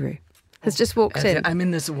 cinema guru, has just walked in. I'm in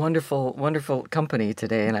this wonderful, wonderful company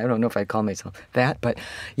today, and I don't know if I'd call myself that, but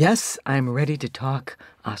yes, I'm ready to talk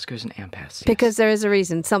Oscars and AMPAS. Yes. Because there is a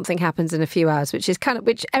reason something happens in a few hours, which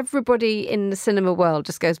everybody in the cinema world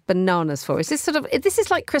just goes bananas for. This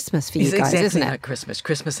is like Christmas for you guys, exactly, isn't it? Like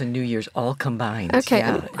Christmas and New Year's all combined. Okay,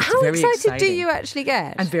 yeah, how very excited do you actually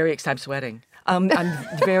get? I'm very excited. I'm sweating. I'm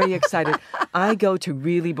very excited. I go to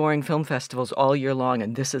really boring film festivals all year long,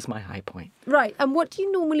 and this is my high point. Right, and what do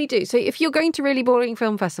you normally do? So if you're going to really boring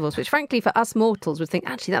film festivals, which frankly for us mortals would think,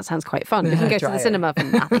 actually that sounds quite fun. We can go to the cinema for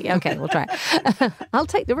nothing. Okay, we'll try it. I'll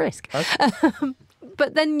take the risk. Okay.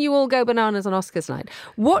 But then you all go bananas on Oscars night.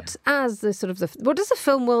 What does the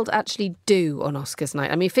film world actually do on Oscars night?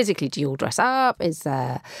 I mean, physically, do you all dress up? Do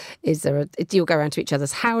you all go around to each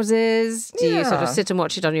other's houses? Do you sort of sit and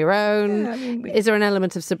watch it on your own? Yeah, I mean, is there an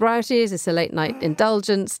element of sobriety? Is this a late night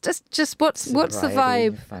indulgence? Just what's the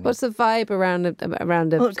vibe? Funny. What's the vibe around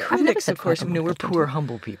a? Well, critics, of course, we're poor,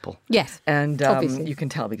 humble people. Yes, and you can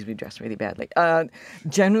tell because we dress really badly.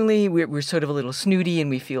 Generally, we're sort of a little snooty, and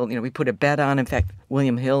we feel we put a bet on. In fact,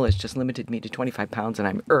 William Hill has just limited me to 25 pounds, and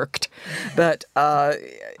I'm irked. But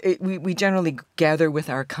we generally gather with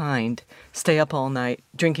our kind, stay up all night,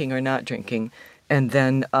 drinking or not drinking. And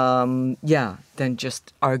then, then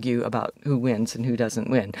just argue about who wins and who doesn't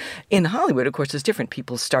win. In Hollywood, of course, it's different.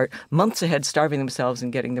 People start months ahead starving themselves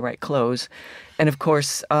and getting the right clothes. And, of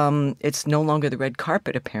course, it's no longer the red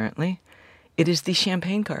carpet, apparently. It is the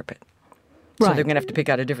champagne carpet. Right. So they're going to have to pick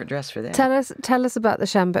out a different dress for that. Tell us about the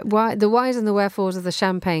champagne. The whys and the wherefores of the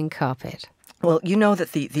champagne carpet. Well, you know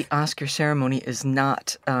that the Oscar ceremony is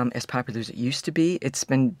not as popular as it used to be. It's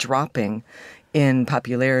been dropping in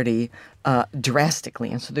popularity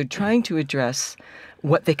drastically. And so they're trying to address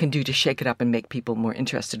what they can do to shake it up and make people more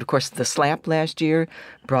interested. Of course, the slap last year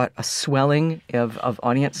brought a swelling of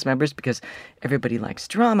audience members because everybody likes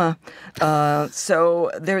drama. So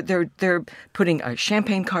they're putting a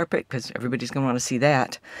champagne carpet because everybody's going to want to see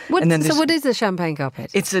that. What is a champagne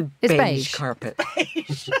carpet? It's beige carpet.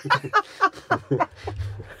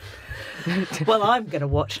 Well, I'm going to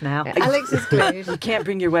watch now. Alex is glued. You can't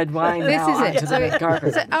bring your red wine now onto the red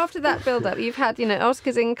carpet. So after that build-up, you've had,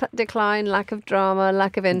 Oscars in decline, lack of drama,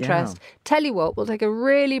 lack of interest. Yeah. Tell you what, we'll take a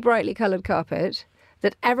really brightly coloured carpet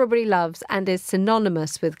that everybody loves and is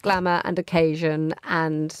synonymous with glamour and occasion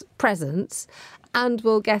and presence, and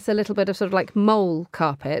we'll get a little bit of sort of like mole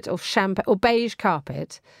carpet or champagne or beige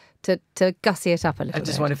carpet to gussy it up a little bit. I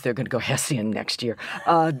just wonder if they're going to go Hessian next year.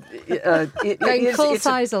 Going full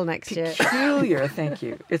Seisel next year. Peculiar, thank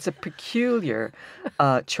you. It's a peculiar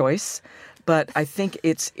choice, but I think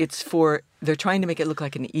they're trying to make it look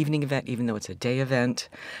like an evening event, even though it's a day event,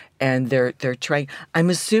 and they're trying.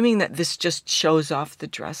 I'm assuming that this just shows off the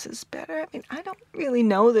dresses better. I mean, I don't really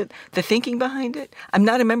know the thinking behind it. I'm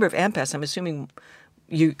not a member of AMPAS. I'm assuming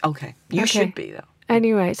you should be though.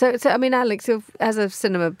 Anyway, so I mean, Alex, as a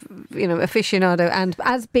cinema, aficionado, and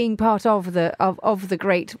as being part of the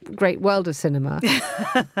great world of cinema,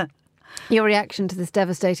 your reaction to this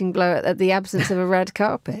devastating blow at the absence of a red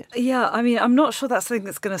carpet? Yeah, I mean, I'm not sure that's something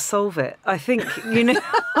that's going to solve it. I think,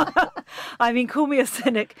 I mean, call me a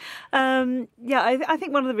cynic. I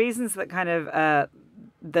think one of the reasons that kind of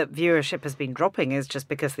that viewership has been dropping is just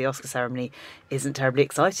because the Oscar ceremony isn't terribly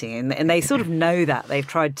exciting, and they sort of know that. They've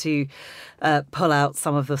tried to pull out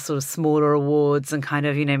some of the sort of smaller awards and kind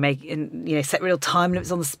of set real time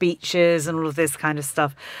limits on the speeches and all of this kind of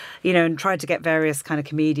stuff, and tried to get various kind of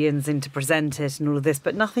comedians in to present it and all of this,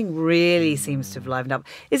 but nothing really seems to have livened up.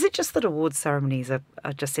 Is it just that awards ceremonies are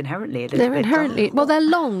just inherently a little bit dull? Well, they're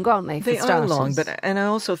long, aren't they? They are long, and I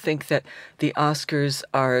also think that the Oscars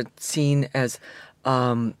are seen as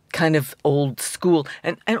kind of old school.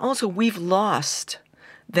 And also we've lost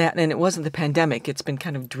that, and it wasn't the pandemic, it's been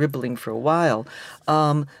kind of dribbling for a while,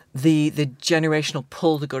 the generational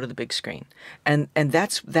pull to go to the big screen. And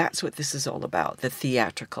that's what this is all about, the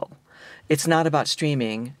theatrical. It's not about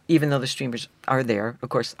streaming, even though the streamers are there. Of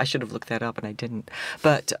course, I should have looked that up and I didn't.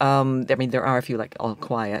 But, there are a few like All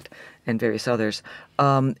Quiet and various others.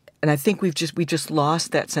 And I think we just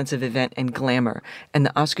lost that sense of event and glamour, and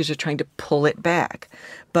the Oscars are trying to pull it back.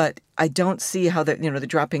 But I don't see how they're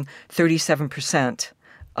dropping 37%.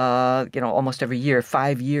 Almost every year.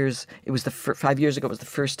 5 years. 5 years ago was the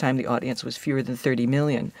first time the audience was fewer than 30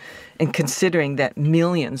 million. And considering that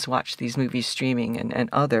millions watch these movies streaming and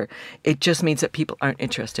other, it just means that people aren't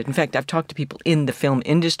interested. In fact, I've talked to people in the film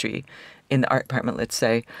industry, in the art department, let's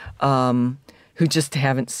say, who just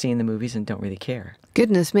haven't seen the movies and don't really care.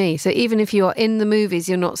 Goodness me. So even if you're in the movies,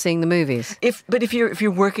 you're not seeing the movies? If you're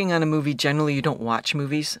working on a movie, generally you don't watch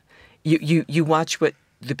movies. You watch what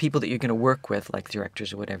the people that you're going to work with, like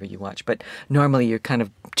directors or whatever you watch. But normally you're kind of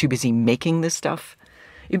too busy making this stuff.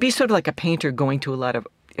 You'd be sort of like a painter going to a lot of,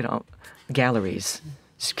 galleries.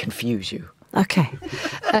 Just confuse you. Okay.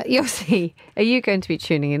 Yossi, are you going to be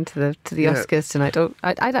tuning into the Oscars tonight? Or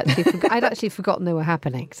I'd actually forgotten they were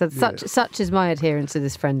happening. So such is my adherence to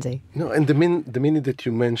this frenzy. No, and the minute that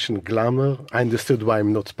you mentioned glamour, I understood why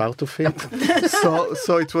I'm not part of it.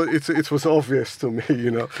 so it was obvious to me, But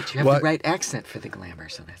you have the right accent for the glamour,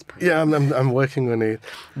 so that's pretty. Yeah, I'm working on it.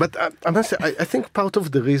 But I must say, I think part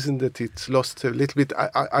of the reason that it's lost a little bit.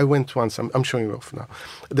 I went once. I'm showing off now.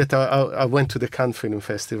 That I went to the Cannes Film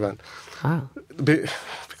Festival. Wow. Wow.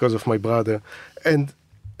 Because of my brother. And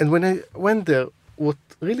when I went there, what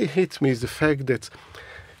really hit me is the fact that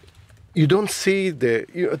you don't see there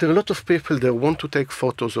are a lot of people that want to take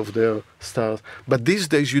photos of their stars, but these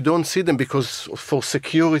days you don't see them because for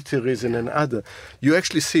security reason and other. You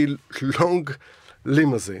actually see long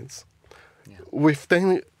limousines with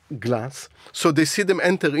thin glass, so they see them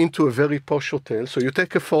enter into a very posh hotel. So you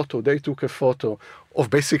take a photo, they took a photo of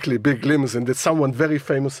basically big limousine that someone very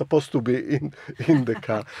famous supposed to be in the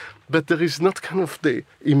car. But there is not kind of the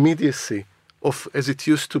immediacy of as it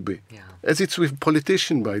used to be. Yeah. As it's with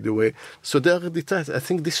politicians, by the way. So there are details. I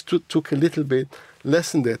think this took a little bit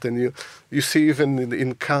less than that. And you see even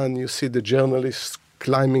in Cannes, you see the journalists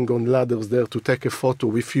climbing on ladders there to take a photo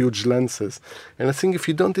with huge lenses. And I think if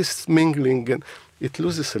you don't this mingling, and it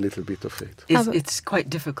loses a little bit of it. It's quite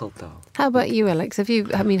difficult, though. How about you, Alex?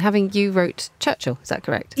 Having you wrote Churchill, is that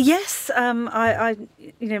correct? Yes, I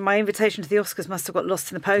my invitation to the Oscars must have got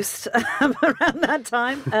lost in the post around that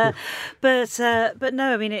time. But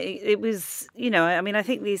no, I mean, it was, I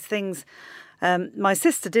think these things. My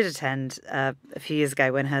sister did attend a few years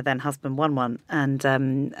ago when her then husband won one, and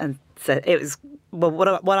so it was. Well,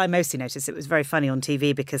 what I mostly noticed, it was very funny on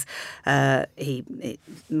TV because a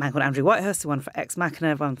man called Andrew Whitehurst, who won for Ex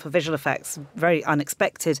Machina, won for visual effects, very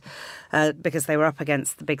unexpected because they were up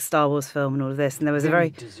against the big Star Wars film and all of this, and there was very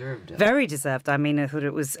deserved. I mean, I thought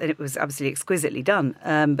it was absolutely exquisitely done.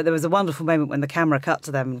 But there was a wonderful moment when the camera cut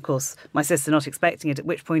to them, and of course, my sister not expecting it. At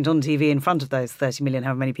which point, on TV, in front of those 30 million,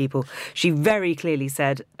 however many people, she very clearly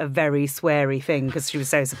said a very sweary thing because she was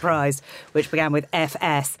so surprised, which began with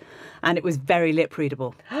FS. And it was very lip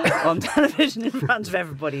readable on television in front of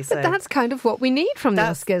everybody. So but that's kind of what we need from the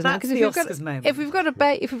Oscars now. That's the Oscars moment. If we've got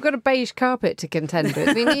a beige carpet to contend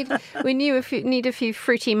with, we need a few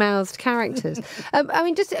fruity-mouthed characters.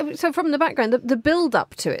 So from the background, the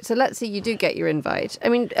build-up to it. So let's say you do get your invite. I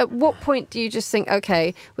mean, at what point do you just think,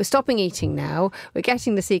 okay, we're stopping eating now, we're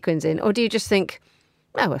getting the sequins in, or do you just think,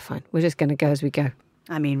 oh, we're fine, we're just going to go as we go?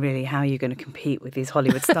 I mean, really, how are you going to compete with these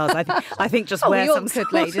Hollywood stars? I think just wear some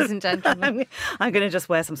good ladies and gentlemen. I'm going to just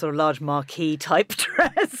wear some sort of large marquee type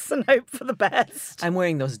dress and hope for the best. I'm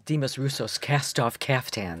wearing those Dimas Roussos cast-off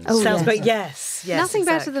caftans. Oh, sounds great. Yes, nothing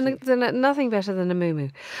exactly. better than a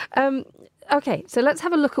muumuu. Okay, so let's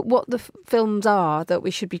have a look at what the films are that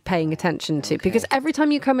we should be paying attention to. Okay. Because every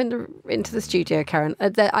time you come into the studio, Karen,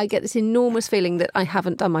 I get this enormous feeling that I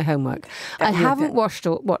haven't done my homework. I haven't watched.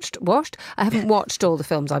 I haven't watched all the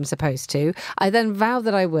films I'm supposed to. I then vow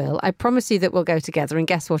that I will. I promise you that we'll go together, and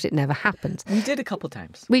guess what? It never happens. We did a couple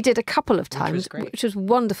times. We did a couple of times, which was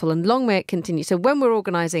wonderful, and long may it continue. So when we're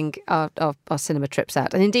organising our cinema trips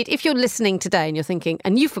out, and indeed, if you're listening today and you're thinking,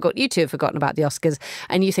 and you two have forgotten about the Oscars,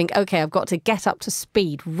 and you think, okay, I've got to get up to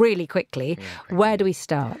speed really quickly. Where do we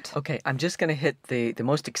start? Okay, I'm just going to hit the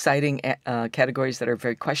most exciting categories that are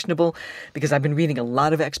very questionable because I've been reading a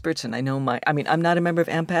lot of experts and I know I'm not a member of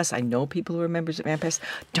AMPAS. I know people who are members of AMPAS.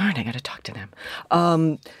 Darn, I got to talk to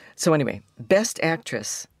them. So anyway, Best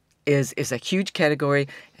Actress is a huge category,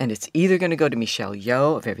 and it's either going to go to Michelle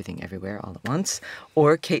Yeoh of Everything Everywhere All at Once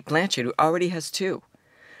or Cate Blanchett, who already has 2.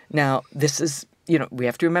 Now, this is, we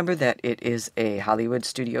have to remember that it is a Hollywood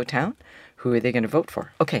studio town. Who are they going to vote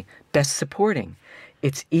for? Okay, Best Supporting.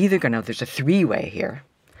 It's either going to, there's a 3-way here.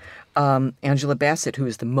 Angela Bassett, who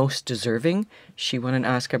is the most deserving. She won an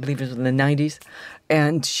Oscar, I believe it was in the 90s.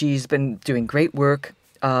 And she's been doing great work.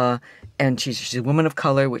 And she's a woman of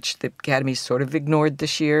color, which the Academy sort of ignored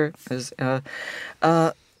this year. And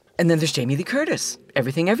then there's Jamie Lee Curtis,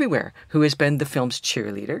 Everything Everywhere, who has been the film's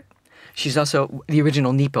cheerleader. She's also the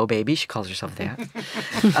original Nepo baby. She calls herself that.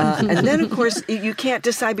 And then, of course, you can't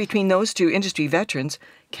decide between those two industry veterans.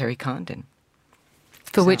 Carrie Condon.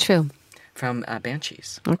 For which film? From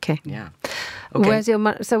Banshees. Okay. Yeah. Okay.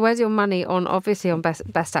 Where's your money on, obviously, on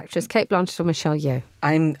Best Actress, Cate Blanchett or Michelle Yeoh?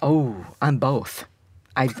 I'm both.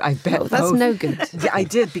 I bet that's both. No good. Yeah, I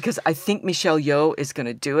did, because I think Michelle Yeoh is going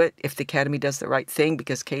to do it if the Academy does the right thing,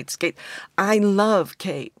 because Kate. I love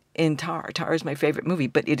Kate in Tar. Tar is my favorite movie,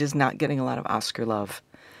 but it is not getting a lot of Oscar love.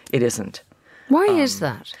 It isn't. Why is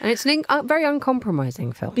that? And it's a very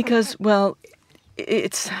uncompromising film. Because, well,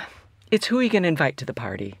 it's who are you going to invite to the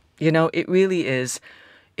party? It really is.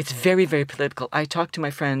 It's very, very political. I talked to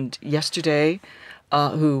my friend yesterday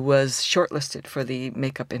who was shortlisted for the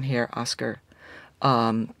Makeup and Hair Oscar.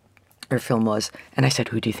 Her film was, and I said,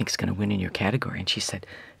 who do you think is going to win in your category? And she said,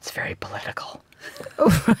 it's very political.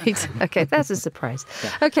 Oh, right. Okay, that's a surprise.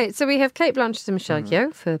 Yeah. Okay, so we have Cate Blanchett and Michelle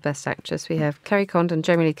Yeoh for Best Actress. We have Kerry Condon,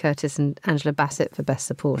 Jamie Lee Curtis and Angela Bassett for Best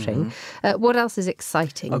Supporting. What else is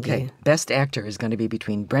exciting Okay, you? Best Actor is going to be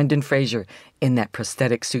between Brendan Fraser in that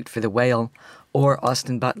prosthetic suit for The Whale or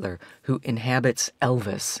Austin Butler, who inhabits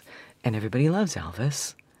Elvis. And everybody loves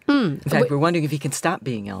Elvis. In fact, we're wondering if he can stop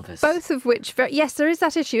being Elvis. Both of which, yes, there is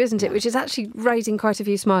that issue, isn't it, which is actually raising quite a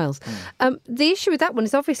few smiles. The issue with that one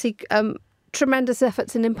is obviously tremendous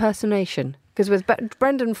efforts in impersonation, because with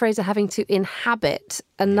Brendan Fraser having to inhabit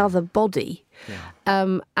another body,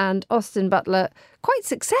 and Austin Butler quite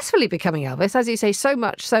successfully becoming Elvis, as you say, so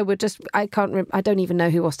much so I don't even know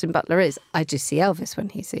who Austin Butler is. I just see Elvis when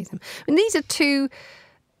he sees him. And these are two.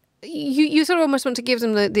 You sort of almost want to give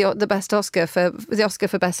them the best Oscar for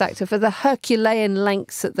Best Actor for the Herculean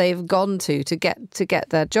lengths that they've gone to get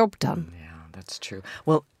their job done. Yeah, that's true.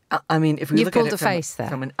 Well, I mean, if we You've look pulled at it a face there.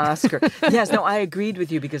 from an Oscar, yes, no, I agreed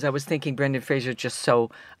with you because I was thinking Brendan Fraser just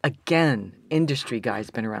so, again, industry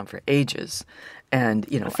guy's been around for ages, and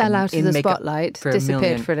fell out of the spotlight,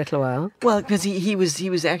 disappeared for a little while. Well, because he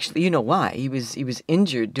was actually, why he was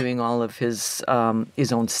injured doing all of his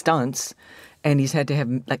own stunts. And he's had to have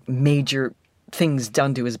like major things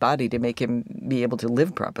done to his body to make him be able to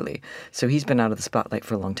live properly. So he's been out of the spotlight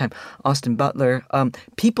for a long time. Austin Butler,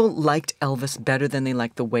 people liked Elvis better than they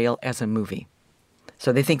liked The Whale as a movie.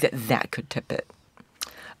 So they think that could tip it.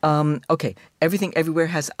 Okay, Everything Everywhere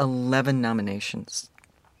has 11 nominations.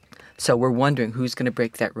 So we're wondering who's going to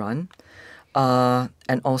break that run.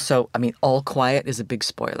 And also, I mean, All Quiet is a big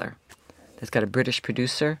spoiler. It's got a British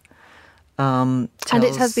producer. And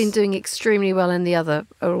it has been doing extremely well in the other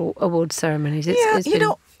award ceremonies. It's been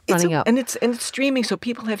running up. And it's streaming, so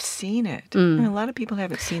people have seen it. I mean, a lot of people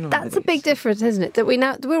haven't seen a lot of That's a big difference, isn't it? That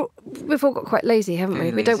we've all got quite lazy, haven't we?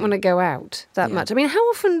 We don't want to go out that much. I mean, how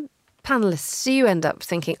often, panellists, do you end up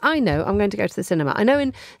thinking, I know, I'm going to go to the cinema? I know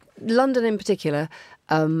in London in particular,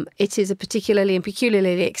 it is a particularly and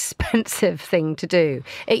peculiarly expensive thing to do.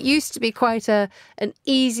 It used to be quite an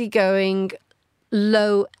easygoing,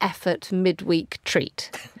 low-effort midweek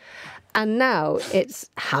treat. And now it's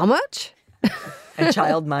how much? And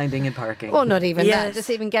child-minding and parking. Well, not even that, just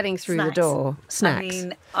even getting through the door. Snacks. I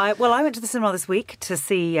mean, I went to the cinema this week to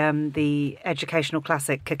see the educational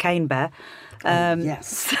classic Cocaine Bear.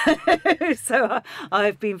 Yes. So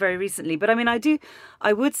I've been very recently. But I mean,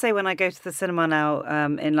 I would say when I go to the cinema now,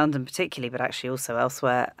 in London particularly, but actually also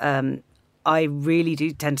elsewhere, I really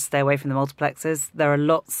do tend to stay away from the multiplexes. There are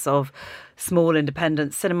lots of small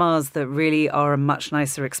independent cinemas that really are a much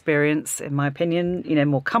nicer experience, in my opinion.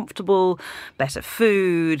 More comfortable, better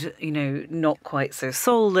food, not quite so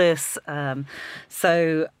soulless.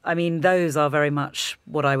 So, I mean, those are very much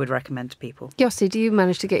what I would recommend to people. Yossi, do you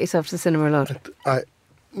manage to get yourself to the cinema a lot?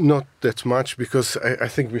 Not that much, because I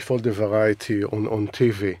think with all the variety on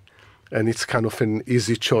TV, and it's kind of an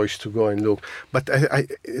easy choice to go and look. But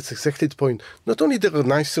it's exactly the point. Not only they're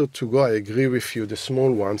nicer to go, I agree with you, the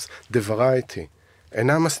small ones, the variety.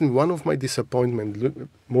 And I must say, one of my disappointments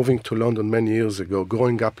moving to London many years ago,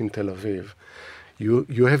 growing up in Tel Aviv,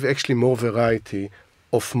 you have actually more variety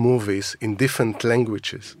of movies in different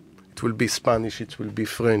languages. It will be Spanish, it will be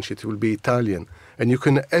French, it will be Italian. And you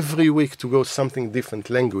can every week to go something different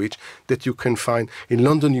language that you can find. In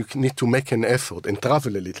London, you need to make an effort and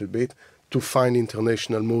travel a little bit to find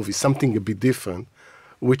international movies, something a bit different,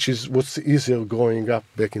 which is what's easier growing up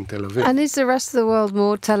back in Tel Aviv. And is the rest of the world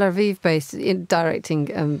more Tel Aviv-based in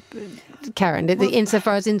directing, Karen?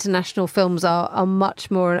 Insofar as international films are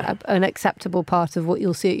much more an acceptable part of what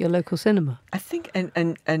you'll see at your local cinema. I think, and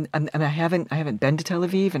I haven't been to Tel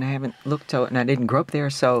Aviv, and I haven't looked out, and I didn't grow up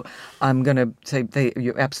there, so I'm going to say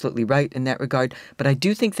you're absolutely right in that regard. But I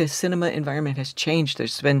do think the cinema environment has changed.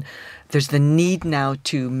 There's the need now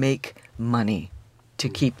to make money to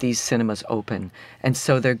keep these cinemas open. And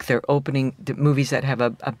so they're opening the movies that have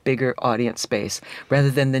a bigger audience space rather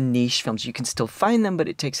than the niche films. You can still find them, but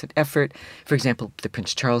it takes an effort. For example, the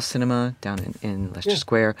Prince Charles Cinema down in Leicester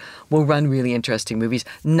Square will run really interesting movies.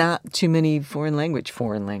 Not too many foreign language,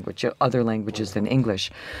 other languages than English.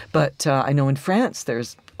 But I know in France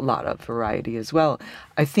there's a lot of variety as well.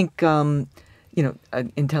 I think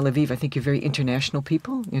in Tel Aviv, I think you're very international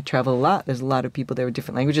people. You travel a lot. There's a lot of people there with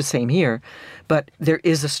different languages. Same here. But there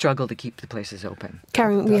is a struggle to keep the places open.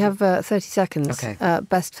 Karen, we have 30 seconds. Okay.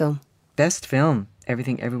 Best film. Best film.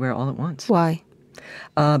 Everything, Everywhere, All at Once. Why?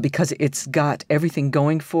 Because it's got everything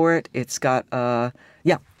going for it. It's got, and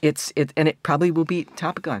it probably will beat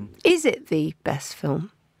Top Gun. Is it the best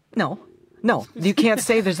film? No, you can't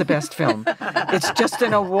say there's a best film. It's just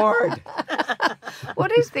an award.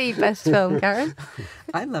 What is the best film, Karen?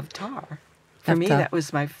 I love Tar. For me, Avatar. that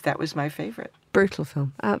was my favorite. Brutal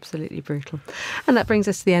film, absolutely brutal. And that brings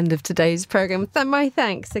us to the end of today's programme. My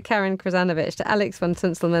thanks to Karen Krizanovich, to Alex von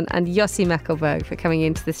Tunzelmann and Yossi Mekelberg for coming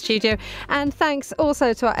into the studio. And thanks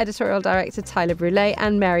also to our editorial director, Tyler Brûlé,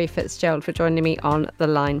 and Mary Fitzgerald for joining me on the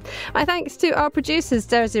line. My thanks to our producers,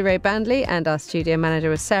 Desiree Bandley, and our studio manager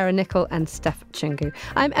was Sarah Nichol and Steph Chungu.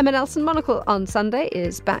 I'm Emma Nelson. Monocle on Sunday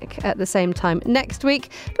is back at the same time next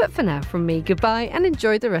week. But for now, from me, goodbye and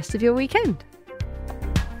enjoy the rest of your weekend.